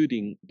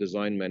 including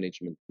design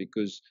management,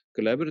 because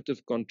collaborative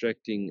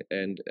contracting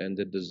and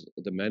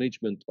the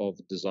management of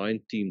design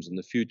teams in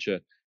the future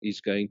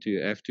is going to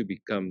have to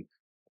become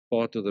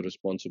part of the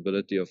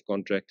responsibility of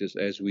contractors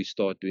as we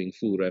start doing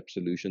full wrap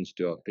solutions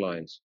to our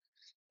clients.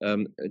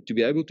 To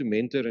be able to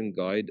mentor and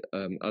guide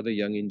other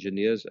young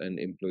engineers and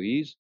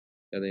employees,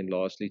 and then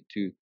lastly,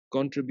 to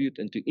contribute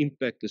and to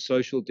impact the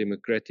social,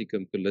 democratic,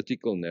 and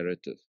political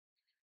narrative.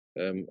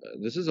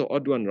 This is an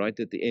odd one right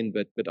at the end,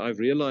 but I've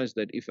realized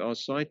that if our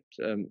site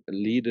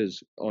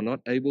leaders are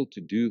not able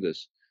to do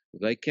this,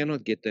 they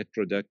cannot get that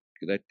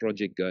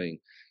project going.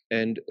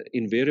 And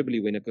invariably,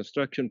 when a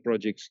construction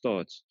project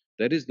starts,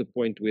 that is the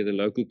point where the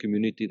local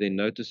community then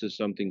notices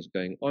something's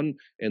going on,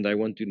 and they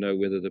want to know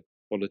whether the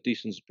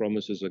politicians'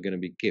 promises are going to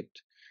be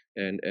kept.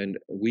 And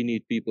we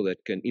need people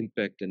that can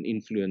impact and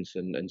influence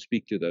and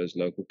speak to those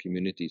local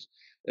communities.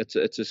 It's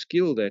a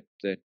skill that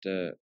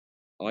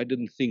I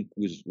didn't think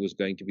was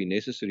going to be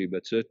necessary,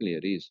 but certainly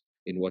it is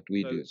in what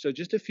we do. So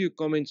just a few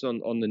comments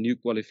on the new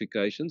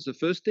qualifications. The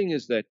first thing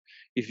is that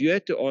if you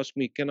had to ask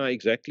me, can I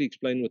exactly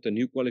explain what the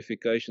new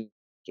qualification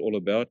is all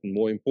about, and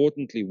more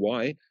importantly,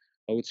 why,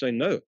 I would say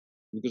no,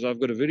 because I've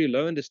got a very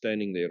low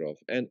understanding thereof.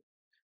 And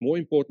more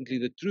importantly,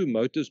 the true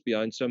motives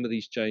behind some of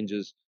these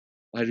changes,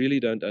 I really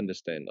don't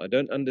understand. I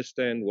don't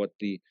understand what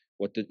the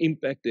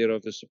impact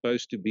thereof is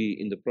supposed to be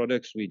in the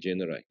products we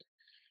generate.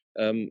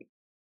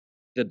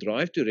 The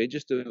drive to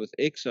register with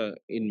EXA,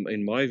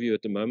 in my view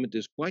at the moment,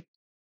 is quite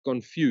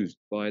confused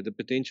by the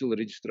potential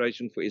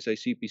registration for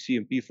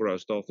SACP-CMP for our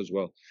staff as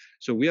well.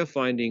 So we are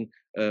finding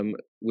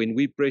when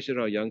we pressure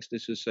our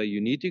youngsters to say,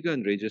 you need to go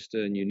and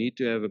register and you need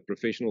to have a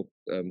professional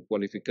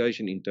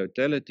qualification in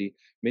totality,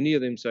 many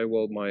of them say,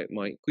 well,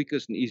 my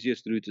quickest and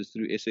easiest route is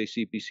through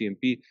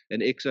SACP-CMP,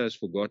 and EXA has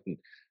forgotten.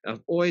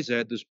 I've always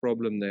had this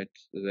problem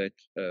that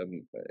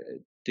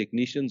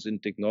technicians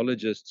and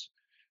technologists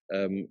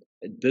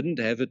didn't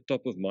have it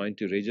top of mind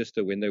to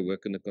register when they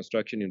work in the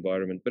construction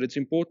environment. But it's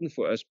important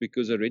for us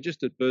because a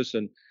registered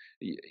person,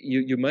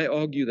 you may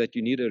argue that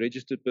you need a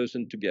registered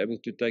person to be able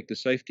to take the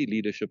safety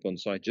leadership on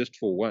site just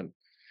for one.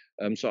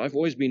 So I've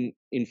always been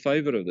in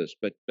favor of this,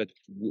 but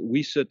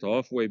we sit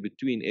halfway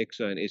between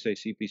EXA and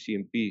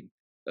SACP-CMP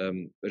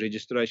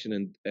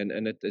registration,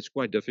 and it's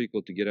quite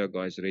difficult to get our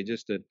guys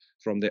registered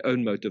from their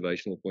own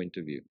motivational point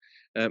of view.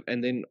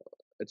 And then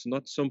it's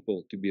not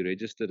simple to be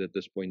registered at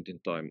this point in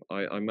time.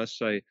 I must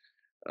say,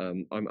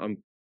 I'm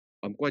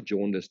quite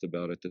jaundiced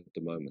about it at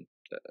the moment.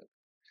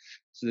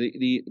 So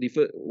the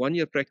 1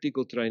 year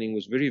practical training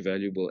was very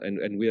valuable,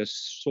 and we are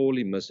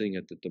sorely missing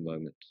it at the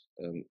moment.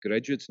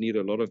 Graduates need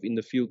a lot of in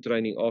the field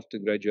training after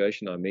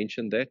graduation. I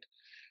mentioned that.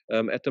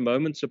 At the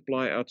moment,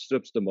 supply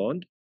outstrips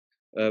demand,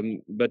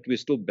 but we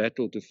still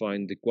battle to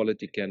find the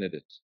quality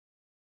candidates.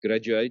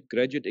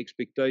 Graduate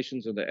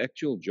expectations of the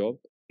actual job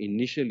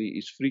initially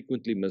is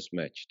frequently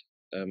mismatched,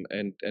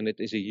 and it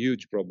is a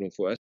huge problem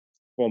for us.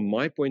 From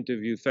my point of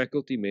view,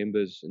 faculty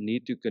members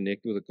need to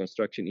connect with the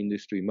construction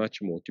industry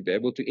much more to be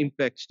able to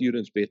impact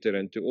students better,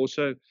 and to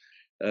also,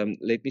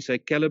 let me say,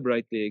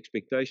 calibrate their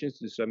expectations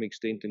to some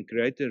extent and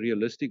create a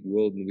realistic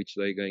world in which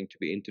they're going to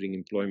be entering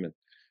employment.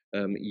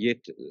 Yet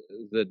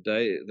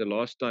the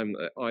last time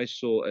I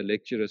saw a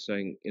lecturer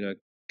saying,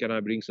 can I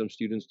bring some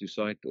students to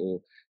site, or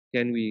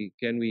can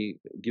we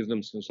give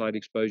them some site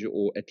exposure,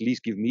 or at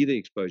least give me the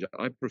exposure?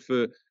 I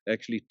prefer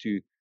actually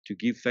to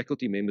give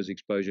faculty members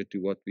exposure to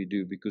what we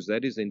do, because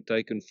that is then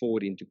taken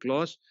forward into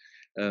class,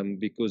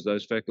 because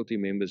those faculty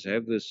members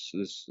have this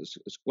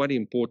quite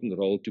important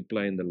role to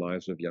play in the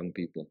lives of young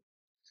people.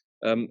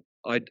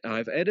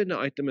 I've added an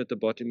item at the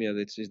bottom here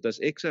that says, does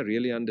EXA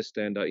really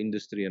understand our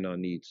industry and our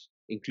needs,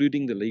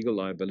 including the legal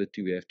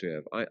liability we have to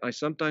have? I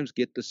sometimes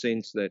get the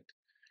sense that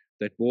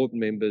board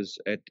members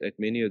at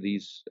many of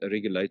these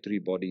regulatory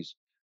bodies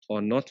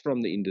are not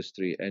from the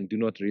industry and do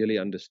not really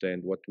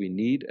understand what we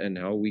need and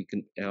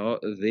how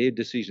their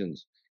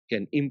decisions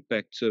can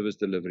impact service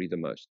delivery the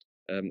most.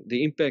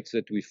 The impacts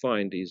that we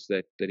find is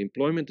that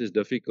employment is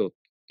difficult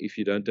if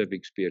you don't have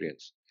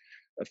experience.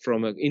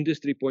 From an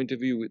industry point of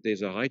view,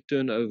 there's a high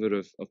turnover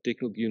of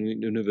technical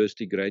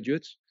university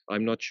graduates.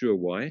 I'm not sure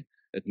why.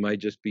 It may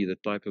just be the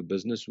type of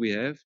business we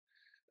have.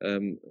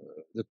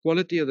 The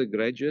quality of the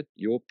graduate,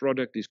 your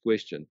product is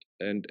questioned.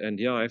 And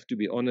yeah, I have to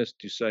be honest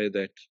to say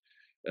that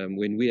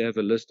when we have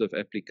a list of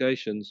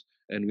applications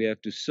and we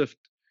have to sift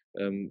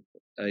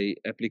a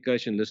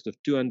application list of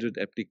 200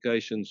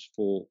 applications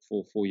for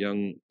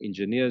young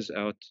engineers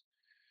out,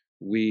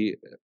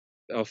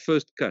 our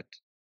first cut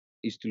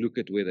is to look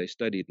at where they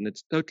studied, and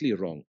it's totally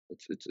wrong.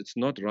 It's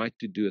not right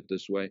to do it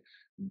this way.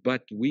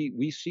 But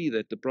we see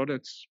that the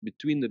products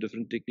between the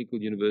different technical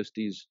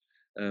universities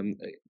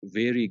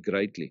vary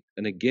greatly.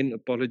 And again,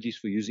 apologies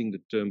for using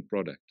the term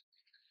product.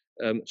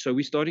 So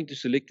we're starting to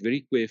select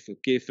very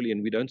carefully,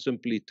 and we don't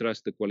simply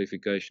trust the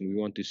qualification. We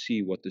want to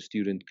see what the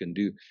student can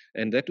do.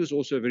 And that was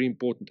also a very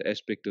important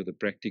aspect of the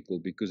practical,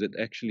 because it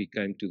actually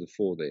came to the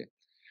fore there.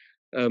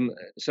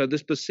 So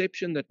this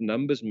perception that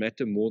numbers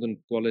matter more than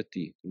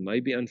quality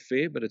may be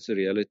unfair, but it's a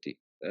reality.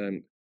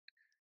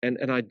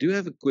 And I do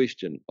have a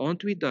question.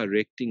 Aren't we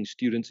directing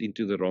students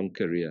into the wrong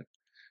career?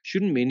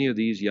 Shouldn't many of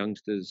these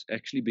youngsters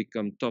actually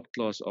become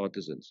top-class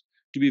artisans?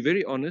 To be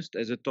very honest,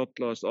 as a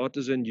top-class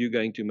artisan, you're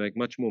going to make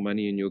much more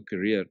money in your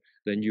career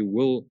than you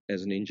will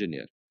as an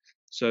engineer.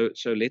 So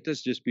let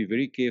us just be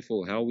very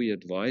careful how we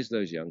advise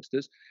those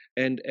youngsters.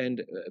 And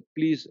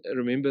please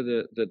remember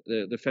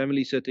the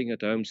family sitting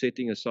at home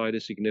setting aside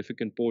a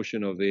significant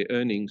portion of their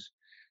earnings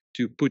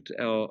to put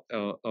our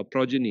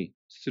progeny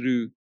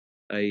through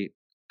a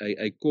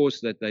course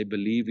that they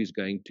believe is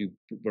going to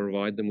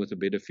provide them with a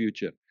better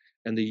future.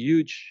 And the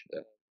huge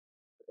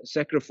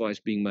sacrifice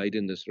being made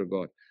in this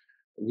regard.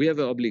 We have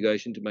an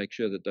obligation to make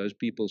sure that those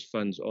people's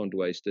funds aren't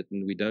wasted,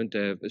 and we don't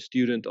have a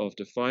student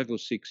after 5 or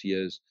 6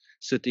 years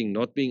sitting,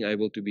 not being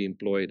able to be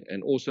employed,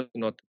 and also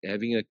not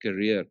having a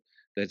career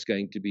that's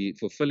going to be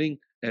fulfilling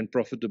and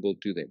profitable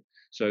to them.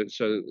 So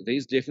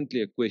there's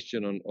definitely a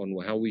question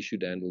on how we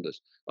should handle this.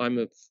 I'm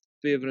a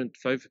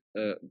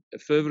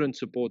fervent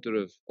supporter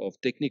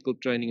of technical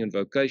training and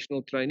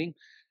vocational training,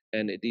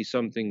 and it is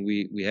something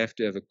we have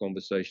to have a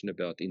conversation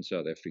about in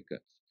South Africa.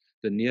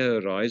 The near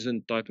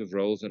horizon type of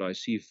roles that I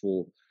see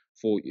for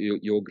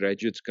your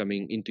graduates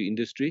coming into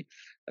industry,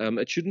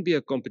 it shouldn't be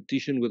a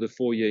competition with a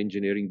 4-year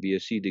engineering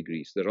BSc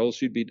degrees. The roles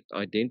should be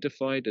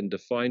identified and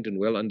defined and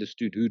well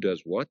understood who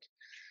does what.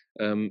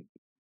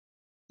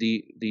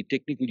 The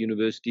technical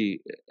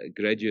university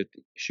graduate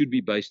should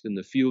be based in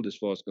the field as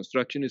far as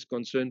construction is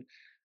concerned,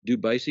 do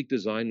basic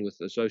design with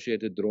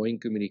associated drawing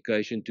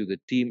communication to the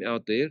team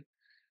out there,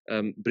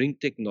 bring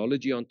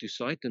technology onto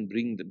site and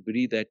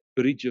be that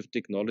bridge of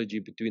technology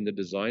between the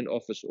design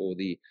office or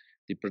the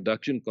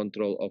production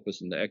control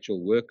office and the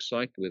actual work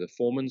site where the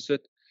foremen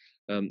sit.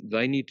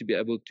 They need to be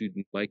able to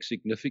make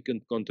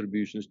significant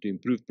contributions to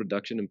improve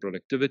production and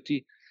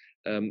productivity.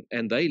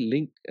 And they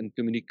link and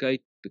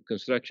communicate the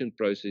construction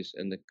process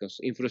and the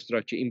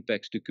infrastructure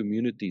impacts to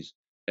communities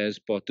as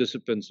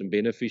participants and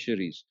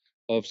beneficiaries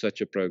of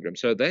such a program.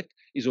 So that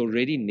is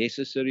already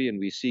necessary, and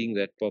we're seeing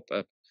that pop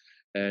up.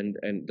 And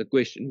the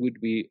question would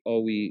be, are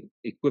we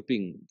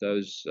equipping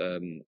those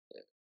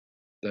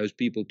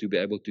people to be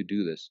able to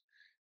do this?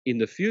 In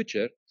the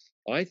future,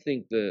 I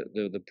think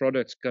the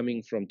products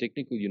coming from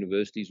technical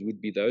universities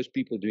would be those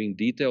people doing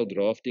detailed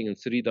drafting and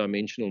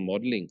 3-dimensional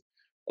modeling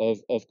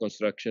of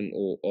construction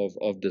or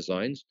of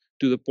designs,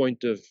 to the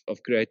point of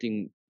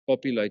creating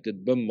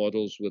populated BIM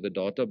models with the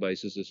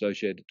databases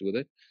associated with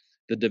it.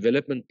 The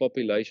development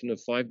population of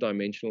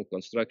 5-dimensional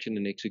construction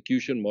and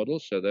execution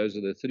models. So those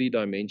are the 3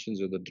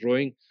 dimensions of the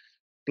drawing,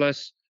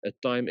 plus a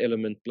time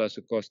element, plus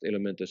a cost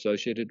element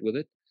associated with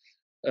it.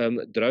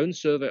 Drone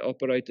survey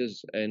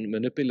operators and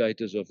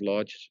manipulators of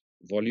large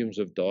volumes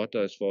of data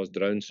as far as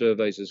drone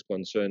surveys is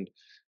concerned,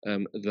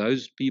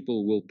 those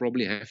people will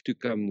probably have to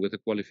come with a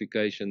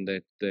qualification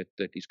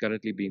that is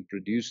currently being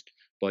produced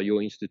by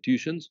your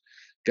institutions.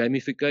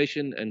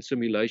 Gamification and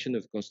simulation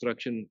of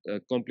construction,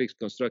 complex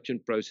construction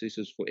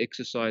processes for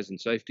exercise and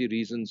safety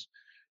reasons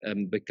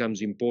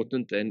becomes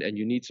important, and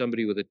you need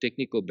somebody with a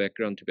technical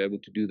background to be able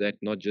to do that,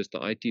 not just the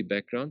IT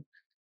background.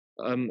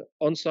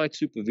 On-site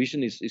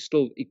supervision is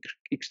still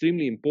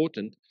extremely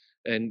important,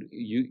 and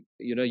you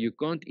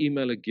can't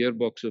email a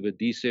gearbox of a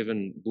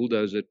D7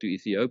 bulldozer to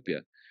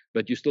Ethiopia,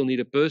 but you still need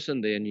a person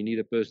there, and you need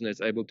a person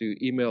that's able to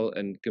email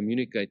and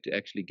communicate to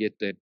actually get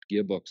that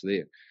gearbox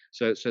there.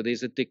 So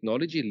there's a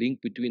technology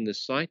link between the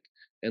site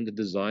and the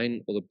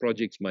design or the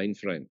project's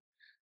mainframe.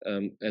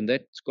 And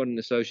that's got an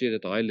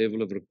associated high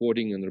level of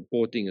recording and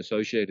reporting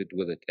associated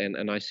with it.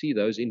 And I see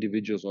those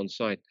individuals on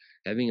site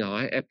having a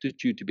high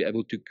aptitude to be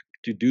able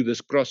to do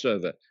this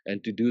crossover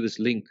and to do this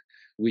link,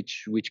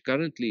 which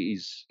currently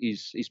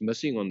is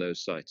missing on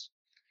those sites.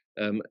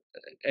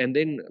 And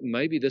then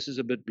maybe this is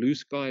a bit blue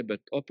sky, but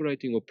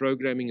operating or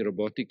programming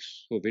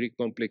robotics for very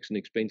complex and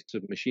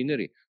expensive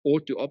machinery, or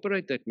to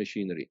operate that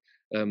machinery,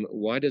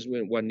 why does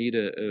one need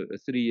a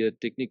 3-year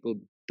technical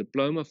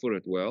diploma for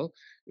it? Well,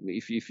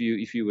 if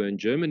you were in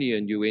Germany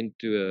and you went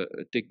to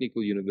a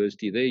technical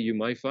university there, you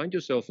might find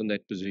yourself in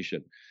that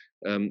position.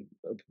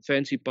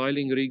 Fancy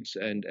piling rigs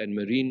and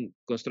marine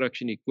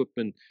construction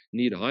equipment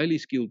need highly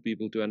skilled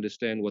people to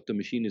understand what the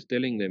machine is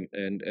telling them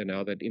and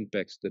how that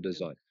impacts the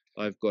design.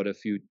 I've got a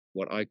few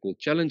what I call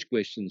challenge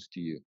questions to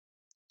you.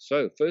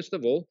 So first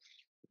of all,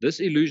 this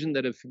illusion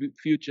that a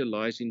future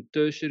lies in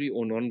tertiary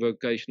or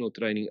non-vocational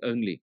training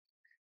only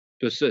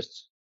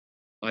persists.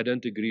 I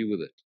don't agree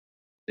with it.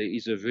 There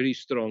is a very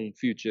strong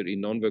future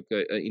in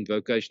in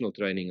vocational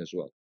training as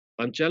well.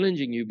 I'm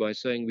challenging you by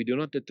saying we do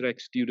not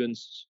attract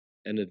students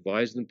and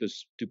advise them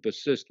to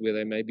persist where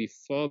they may be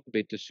far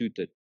better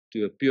suited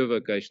to a pure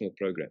vocational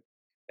program.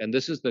 And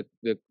this is the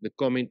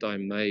comment I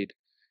made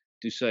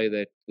to say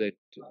that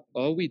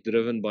are we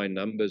driven by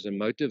numbers and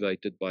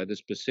motivated by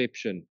this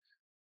perception,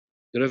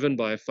 driven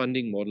by a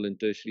funding model in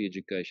tertiary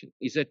education?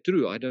 Is that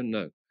true? I don't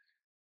know.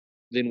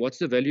 Then what's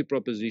the value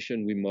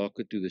proposition we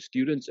market to the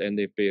students and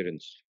their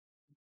parents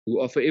who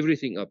offer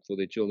everything up for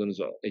their children's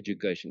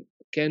education?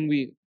 Can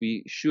we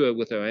be sure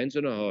with our hands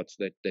on our hearts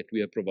that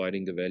we are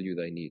providing the value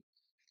they need?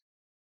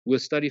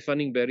 With study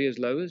funding barriers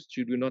lowered,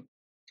 should we not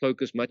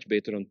focus much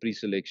better on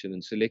pre-selection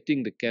and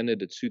selecting the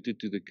candidate suited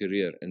to the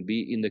career and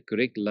be in the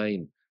correct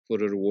lane for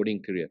a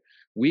rewarding career?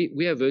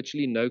 We have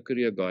virtually no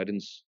career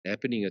guidance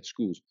happening at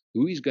schools.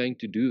 Who is going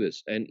to do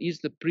this? And is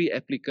the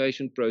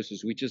pre-application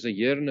process, which is a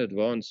year in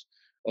advance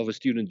of a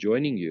student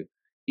joining you,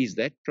 is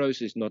that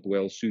process not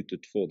well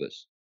suited for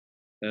this?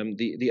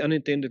 The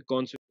unintended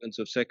consequence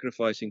of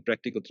sacrificing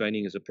practical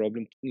training is a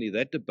problem.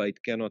 That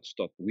debate cannot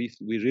stop. We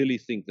really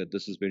think that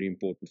this is very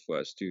important for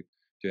us to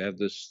have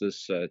this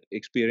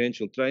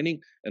experiential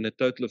training, and a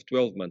total of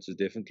 12 months is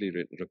definitely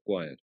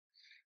required.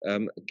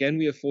 Can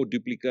we afford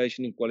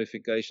duplication in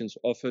qualifications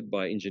offered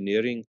by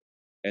engineering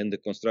and the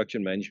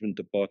construction management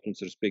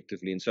departments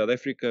respectively? In South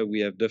Africa, we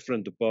have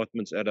different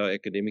departments at our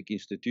academic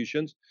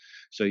institutions.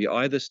 So you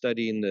either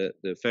study in the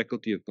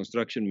Faculty of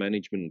Construction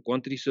Management and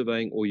Quantity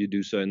Surveying, or you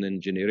do so in the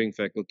engineering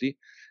faculty.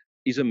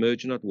 Is a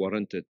merge not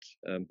warranted,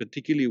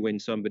 particularly when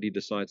somebody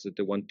decides that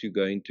they want to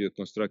go into a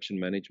construction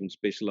management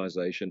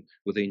specialization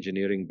with an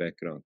engineering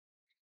background?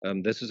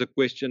 This is a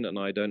question, and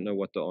I don't know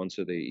what the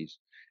answer there is.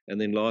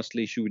 And then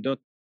lastly, should we not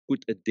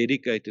put a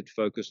dedicated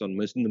focus on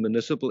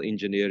municipal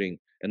engineering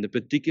and the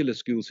particular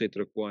skill set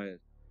required?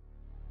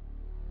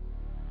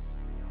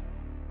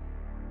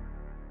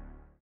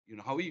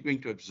 How are you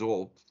going to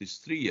absorb this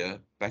 3-year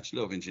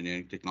Bachelor of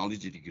Engineering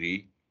Technology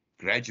degree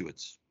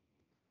graduates?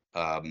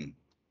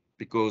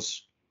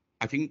 Because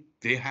I think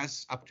there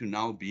has up to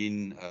now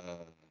been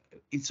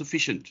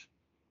insufficient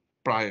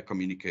prior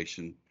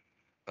communication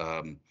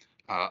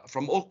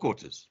from all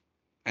quarters.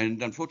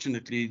 And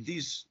unfortunately,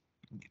 these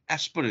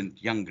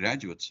aspirant young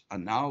graduates are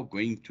now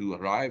going to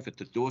arrive at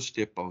the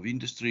doorstep of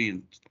industry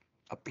and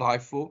apply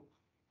for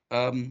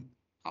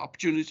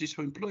opportunities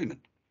for employment.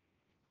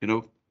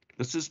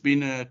 This has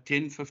been a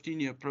 10,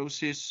 15-year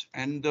process,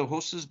 and the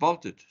horse has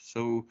bolted.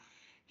 So,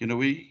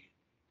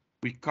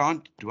 we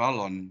can't dwell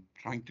on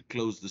trying to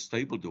close the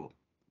stable door.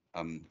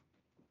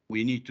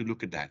 We need to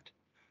look at that.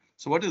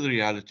 So what are the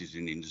realities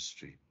in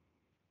industry?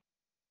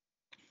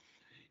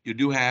 You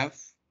do have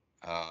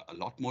a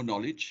lot more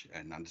knowledge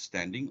and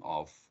understanding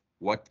of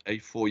what a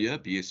 4-year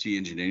BSc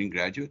engineering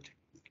graduate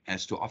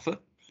has to offer.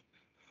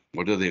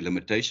 What are their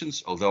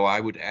limitations? Although I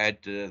would add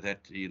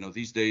that,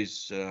 these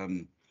days,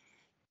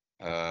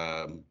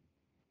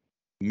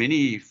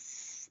 many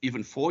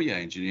even 4-year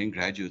engineering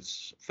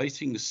graduates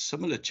facing a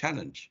similar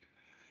challenge,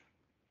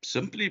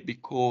 simply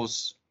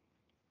because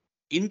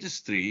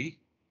industry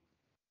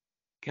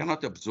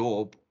cannot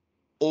absorb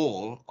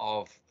all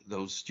of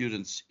those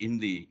students in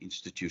the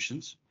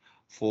institutions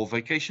for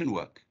vacation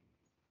work,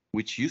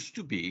 which used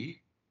to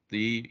be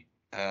the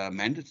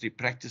mandatory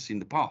practice in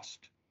the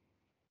past.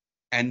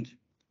 And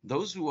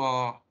those who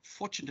are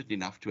fortunate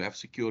enough to have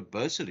secured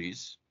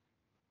bursaries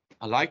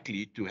are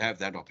likely to have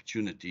that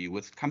opportunity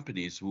with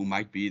companies who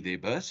might be their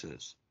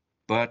bursars.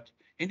 But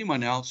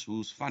anyone else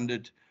who's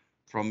funded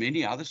from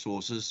any other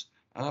sources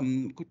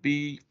could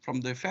be from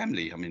their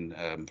family.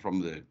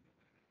 From the,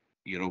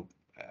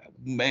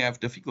 may have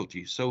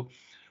difficulty. So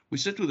we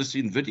sit with this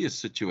invidious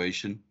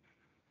situation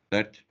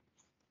that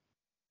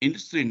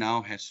industry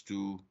now has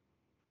to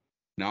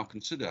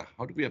consider,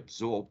 how do we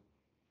absorb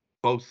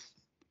both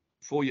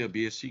 4-year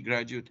BSc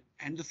graduate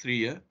and the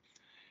 3-year,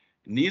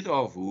 neither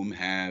of whom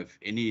have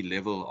any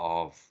level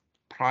of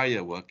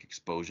prior work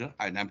exposure,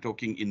 and I'm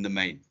talking in the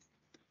main.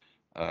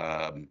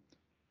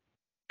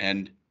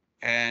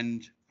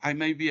 And I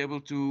may be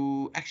able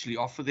to actually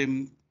offer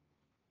them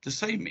the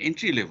same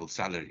entry-level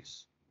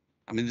salaries.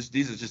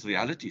 These are just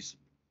realities.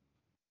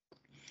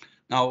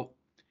 Now,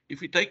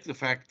 if we take the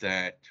fact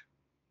that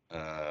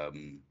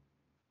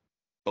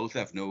both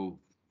have no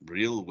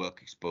real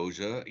work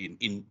exposure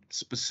in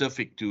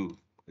specific to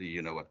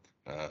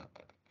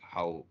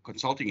how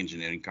consulting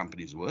engineering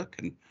companies work,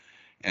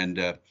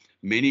 and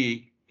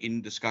many,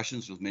 in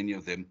discussions with many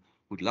of them,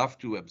 would love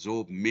to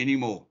absorb many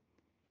more,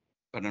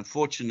 but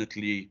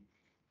unfortunately,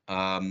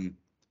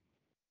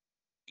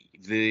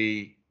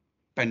 the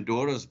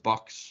Pandora's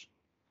box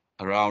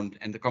around,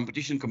 and the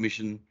Competition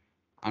Commission,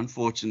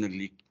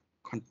 unfortunately,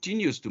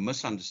 continues to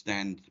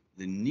misunderstand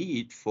the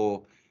need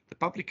for the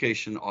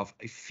publication of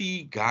a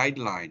fee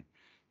guideline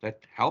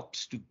that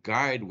helps to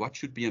guide what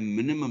should be a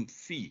minimum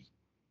fee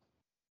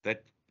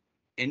that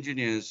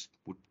engineers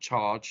would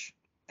charge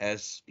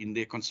as in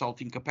their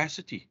consulting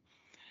capacity.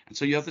 And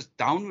so you have this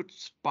downward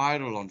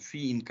spiral on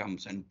fee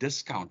incomes and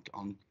discount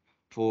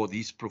for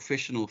these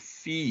professional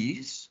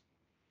fees,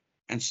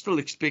 and still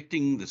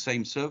expecting the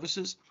same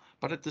services.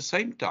 But at the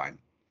same time,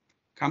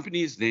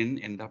 companies then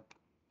end up,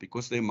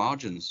 because their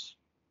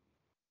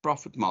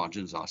profit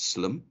margins are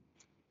slim,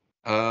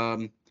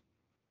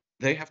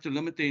 they have to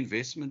limit their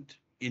investment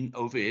in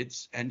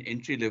overheads and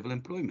entry-level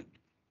employment.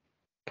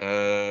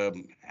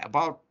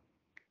 About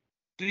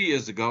 3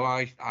 years ago,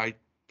 I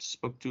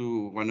spoke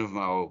to one of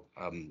our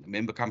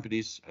member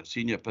companies, a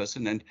senior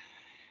person, and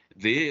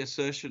their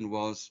assertion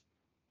was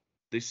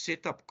the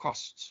setup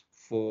costs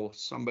for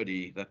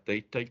somebody that they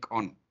take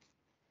on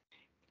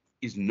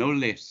is no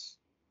less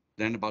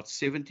than about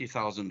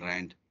 70,000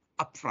 Rand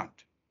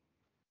upfront.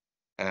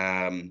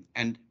 And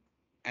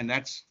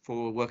that's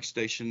for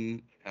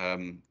workstation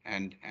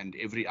and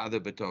every other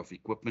bit of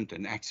equipment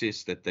and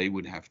access that they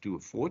would have to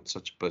afford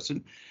such a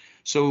person.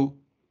 So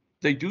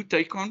they do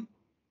take on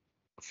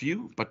a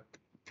few, but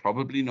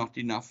probably not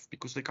enough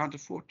because they can't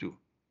afford to.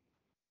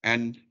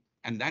 And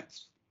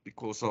that's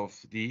because of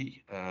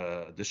the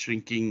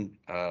shrinking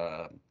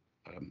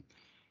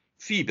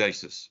fee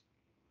basis.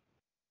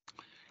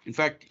 In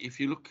fact, if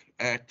you look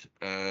at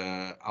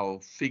our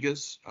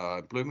figures,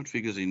 employment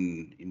figures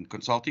in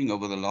consulting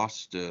over the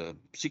last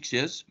 6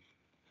 years,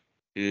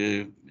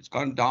 it's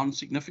gone down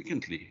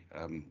significantly.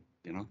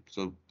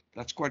 So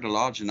that's quite a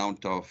large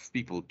amount of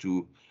people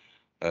to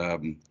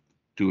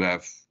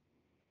have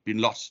been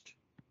lost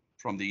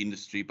from the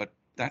industry. But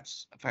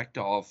that's a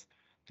factor of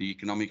the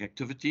economic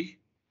activity,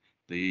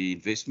 the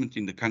investment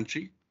in the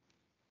country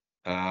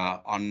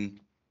on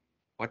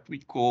what we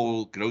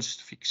call gross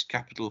fixed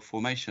capital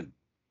formation.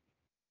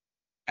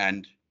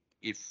 And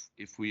if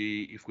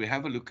we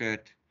have a look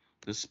at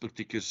this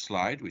particular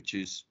slide, which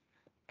is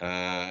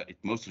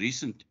its most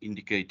recent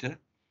indicator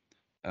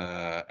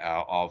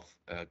of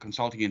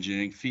consulting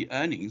engineering fee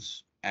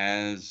earnings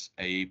as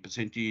a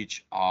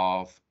percentage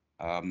of,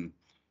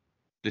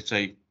 let's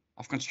say,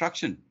 of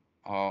construction,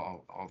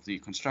 of the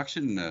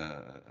construction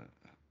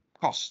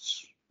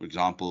costs, for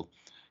example,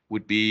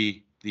 would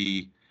be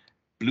the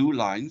blue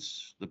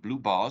lines, the blue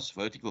bars,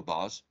 vertical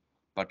bars,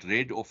 but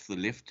red off the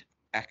left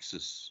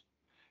axis.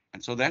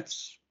 And so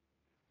that's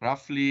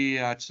roughly,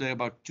 I'd say,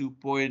 about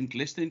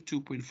less than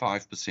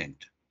 2.5%.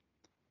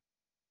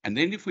 And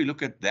then if we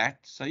look at that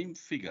same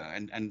figure,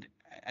 and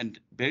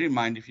bear in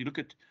mind, if you look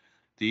at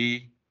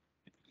the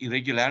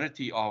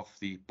irregularity of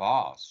the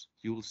bars,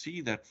 you will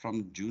see that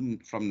from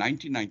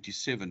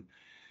 1997,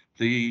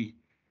 the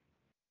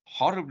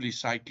horribly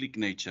cyclic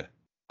nature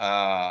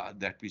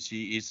that we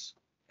see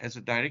has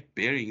a direct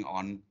bearing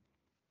on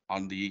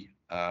the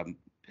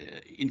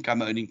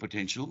income earning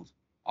potential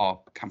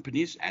of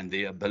companies and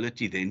their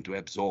ability then to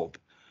absorb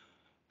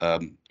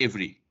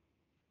every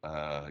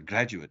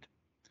graduate.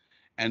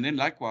 And then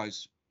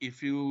likewise,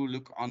 if you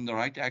look on the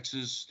right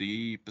axis,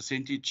 the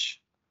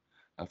percentage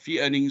of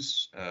fee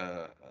earnings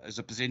as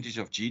a percentage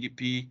of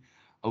GDP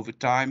over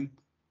time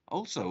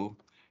also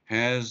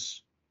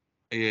has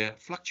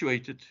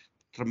fluctuated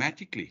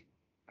dramatically.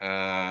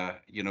 Where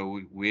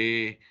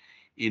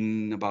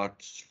in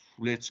about,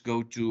 let's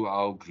go to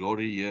our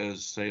glory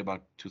years, say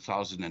about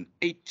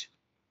 2008,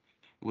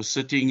 was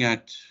sitting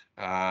at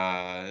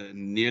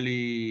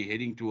nearly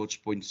heading towards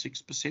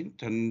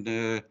 0.6%,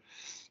 and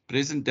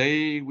present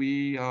day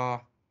we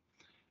are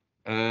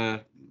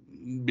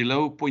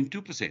below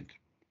 0.2%.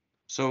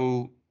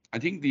 So I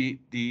think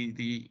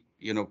the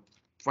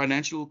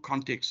financial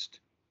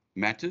context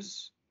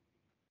matters,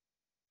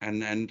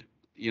 and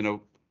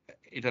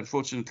it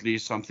unfortunately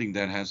is something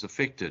that has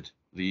affected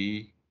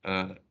the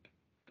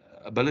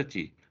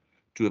ability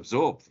to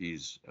absorb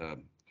these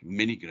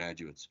many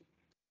graduates.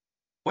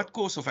 What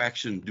course of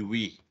action do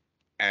we,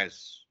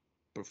 as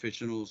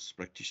professionals,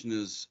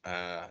 practitioners,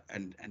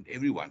 and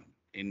everyone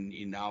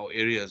in our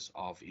areas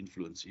of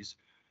influence is?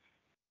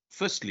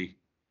 Firstly,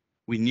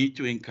 we need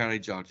to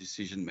encourage our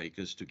decision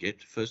makers to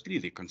get, firstly,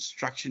 the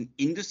construction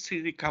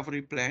industry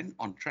recovery plan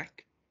on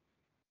track.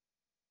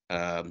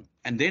 And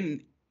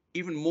then,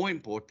 even more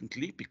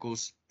importantly,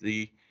 because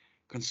the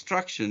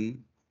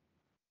construction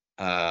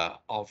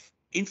of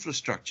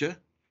infrastructure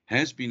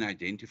has been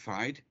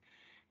identified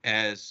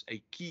as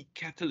a key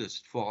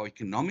catalyst for our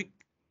economic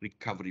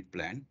recovery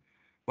plan,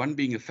 one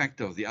being a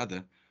factor of the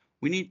other,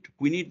 we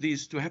need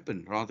these to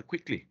happen rather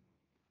quickly.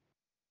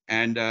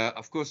 And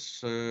of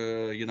course,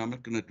 I'm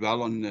not going to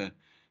dwell on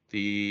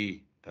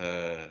the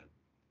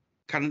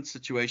current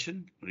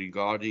situation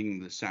regarding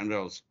the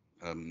SANRAL's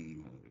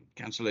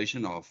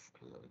cancellation of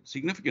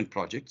significant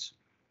projects.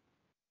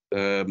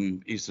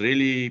 Is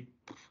really,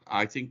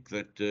 I think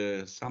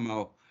that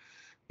somehow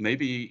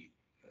maybe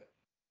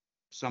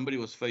somebody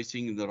was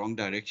facing in the wrong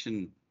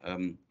direction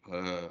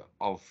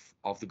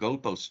of the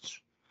goalposts.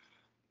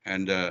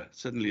 And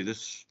certainly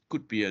this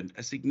could be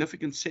a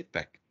significant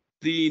setback.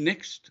 The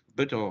next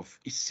bit of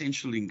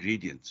essential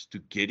ingredients to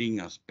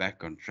getting us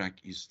back on track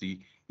is the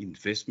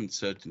investment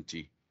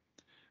certainty.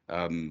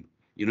 In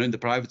the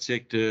private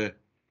sector,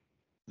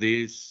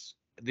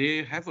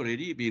 there have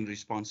already been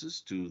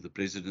responses to the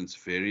president's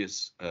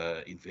various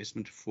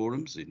investment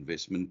forums,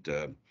 investment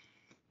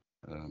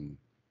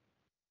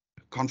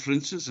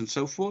conferences, and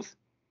so forth,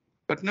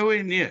 but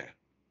nowhere near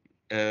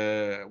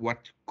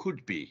what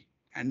could be.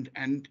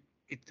 And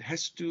it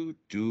has to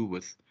do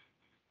with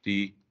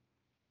the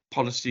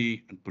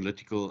policy and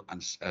political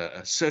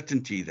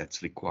certainty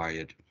that's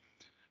required,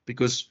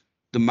 because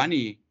the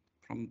money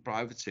from the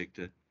private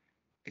sector,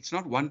 it's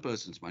not one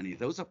person's money.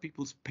 Those are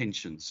people's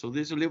pensions. So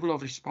there's a level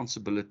of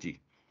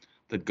responsibility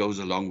that goes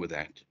along with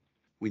that.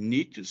 We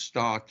need to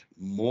start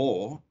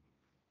more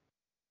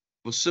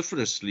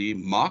vociferously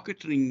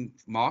marketing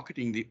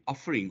the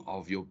offering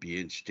of your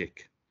BH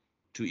Tech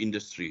to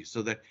industry,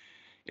 so that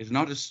it's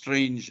not a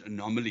strange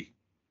anomaly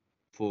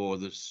for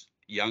this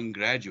young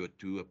graduate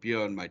to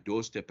appear on my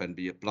doorstep and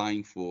be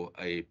applying for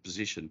a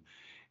position,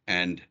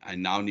 and I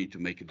now need to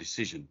make a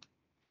decision.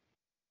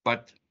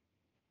 But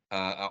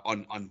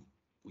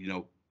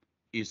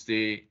is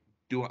there,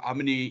 how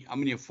many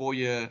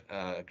 4-year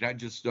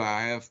graduates do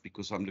I have,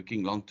 because I'm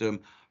looking long term?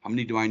 How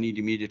many do I need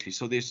immediately?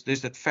 So there's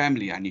that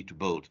family I need to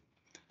build.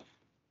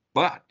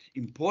 But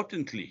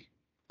importantly,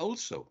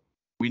 also,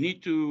 we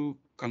need to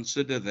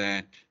consider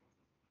that,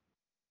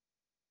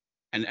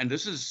 and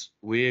this is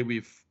where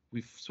we've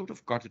sort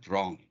of got it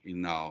wrong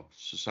in our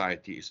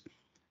societies.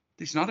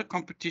 There's not a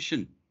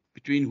competition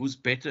between who's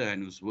better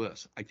and who's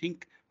worse. I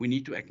think we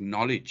need to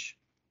acknowledge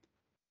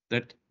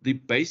that the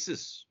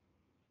basis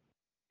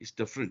is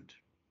different.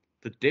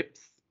 The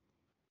depth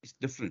is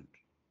different.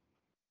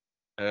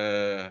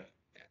 And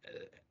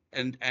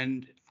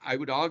I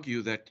would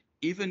argue that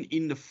even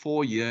in the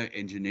 4-year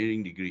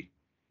engineering degree,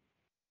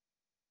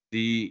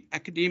 the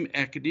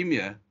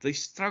academia, they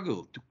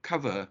struggle to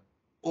cover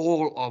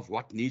all of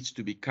what needs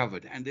to be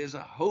covered. And there's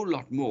a whole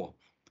lot more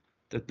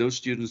that those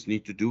students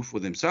need to do for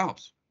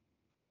themselves.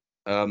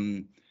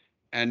 And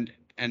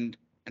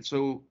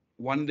so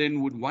one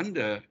then would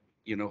wonder,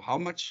 how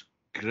much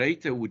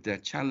greater would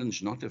that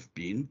challenge not have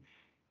been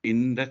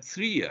in that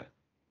 3-year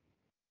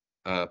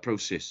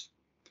process?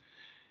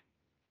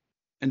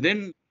 And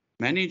then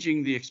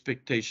managing the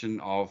expectation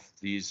of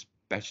these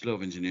Bachelor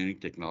of Engineering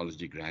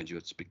Technology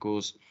graduates,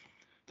 because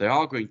they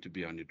are going to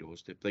be on your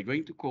doorstep. They're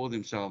going to call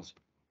themselves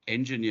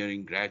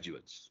engineering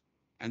graduates,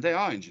 and they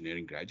are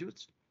engineering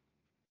graduates,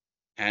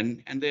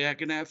 and they are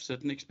going to have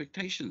certain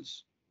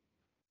expectations.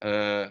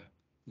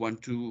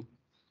 Want to,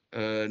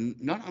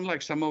 not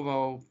unlike some of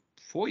our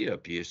 4-year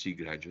PhD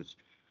graduates,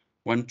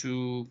 want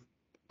to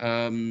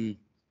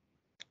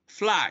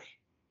fly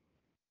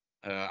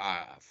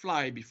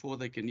before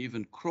they can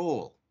even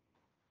crawl.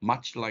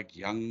 Much like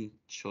young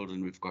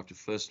children, we've got to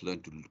first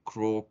learn to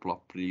crawl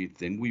properly,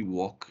 then we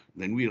walk,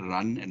 then we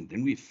run, and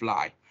then we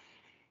fly.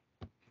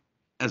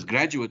 As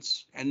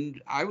graduates,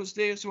 and I was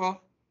there as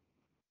well,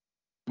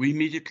 we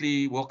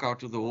immediately walk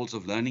out of the halls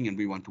of learning and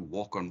we want to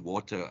walk on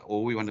water,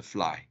 or we want to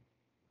fly.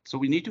 So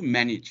we need to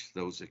manage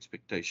those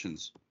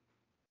expectations.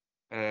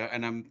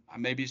 And I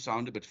maybe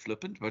sound a bit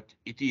flippant, but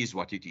it is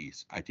what it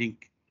is. I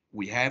think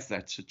we have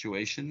that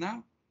situation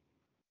now.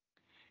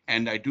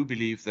 And I do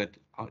believe that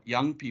our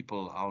young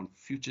people, our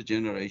future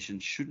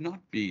generations, should not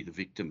be the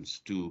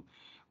victims to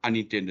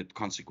unintended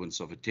consequence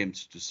of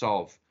attempts to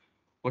solve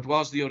what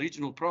was the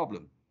original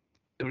problem.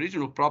 The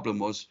original problem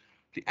was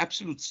the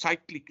absolute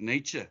cyclic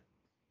nature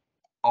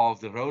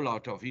of the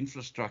rollout of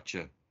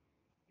infrastructure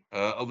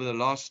over the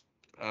last,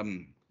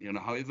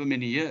 however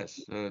many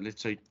years,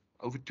 let's say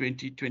over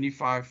 20,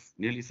 25,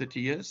 nearly 30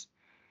 years.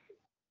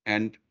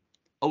 And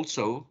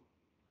also,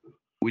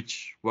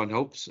 which one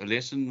hopes a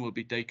lesson will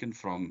be taken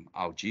from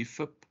our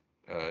GFIP,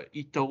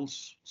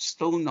 e-tolls,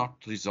 still not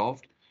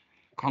resolved.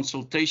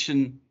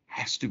 Consultation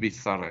has to be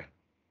thorough,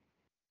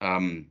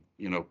 and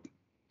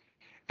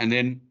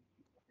then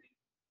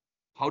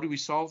how do we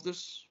solve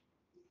this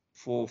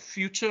for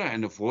future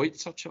and avoid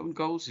such own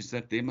goals? Is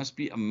that there must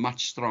be a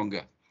much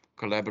stronger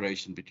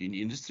collaboration between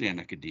industry and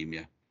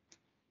academia.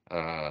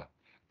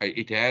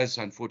 It has,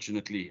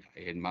 unfortunately,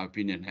 in my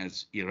opinion,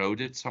 has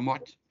eroded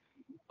somewhat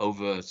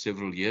over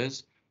several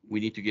years. We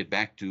need to get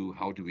back to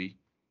how do we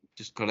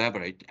just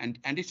collaborate. And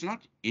it's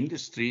not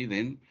industry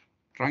then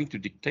trying to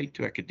dictate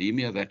to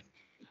academia that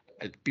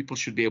people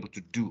should be able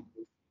to do.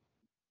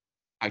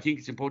 I think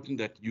it's important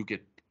that you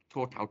get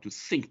taught how to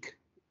think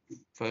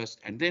first,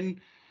 and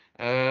then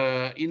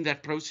in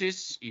that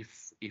process,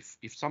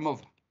 if some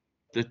of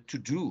the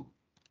to-do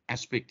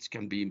aspects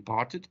can be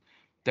imparted,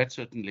 that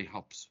certainly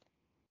helps.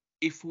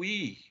 If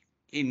we,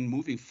 in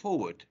moving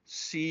forward,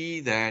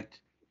 see that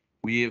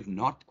we have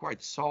not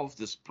quite solved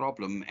this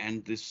problem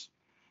and this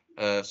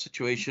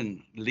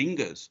situation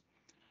lingers,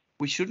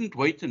 we shouldn't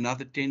wait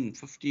another 10,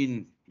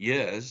 15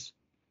 years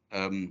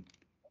to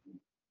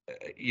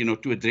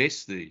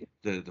address the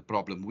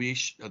problem,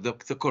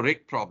 the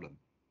correct problem.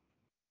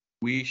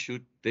 We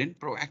should then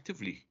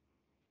proactively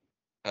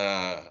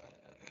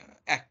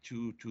act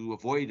to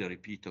avoid a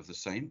repeat of the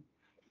same.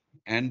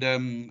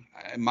 And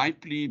my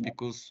plea,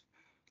 because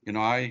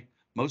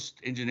most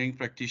engineering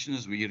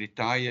practitioners, we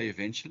retire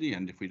eventually,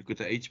 and if we look at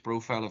the age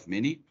profile of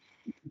many,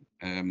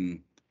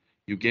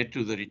 you get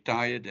to the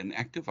retired and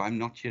active. I'm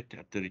not yet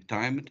at the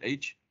retirement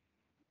age,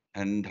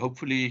 and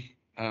hopefully,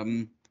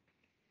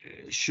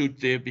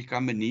 should there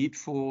become a need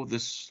for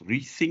this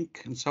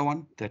rethink and so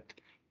on, that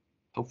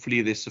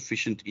hopefully there's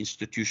sufficient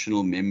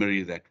institutional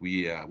memory that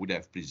we would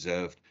have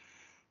preserved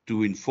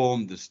to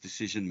inform this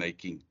decision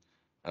making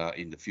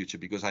in the future,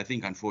 because I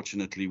think,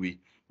 unfortunately,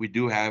 we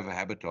do have a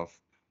habit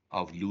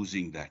of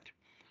losing that.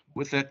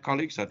 With that,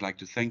 colleagues, I'd like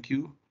to thank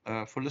you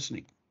for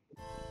listening.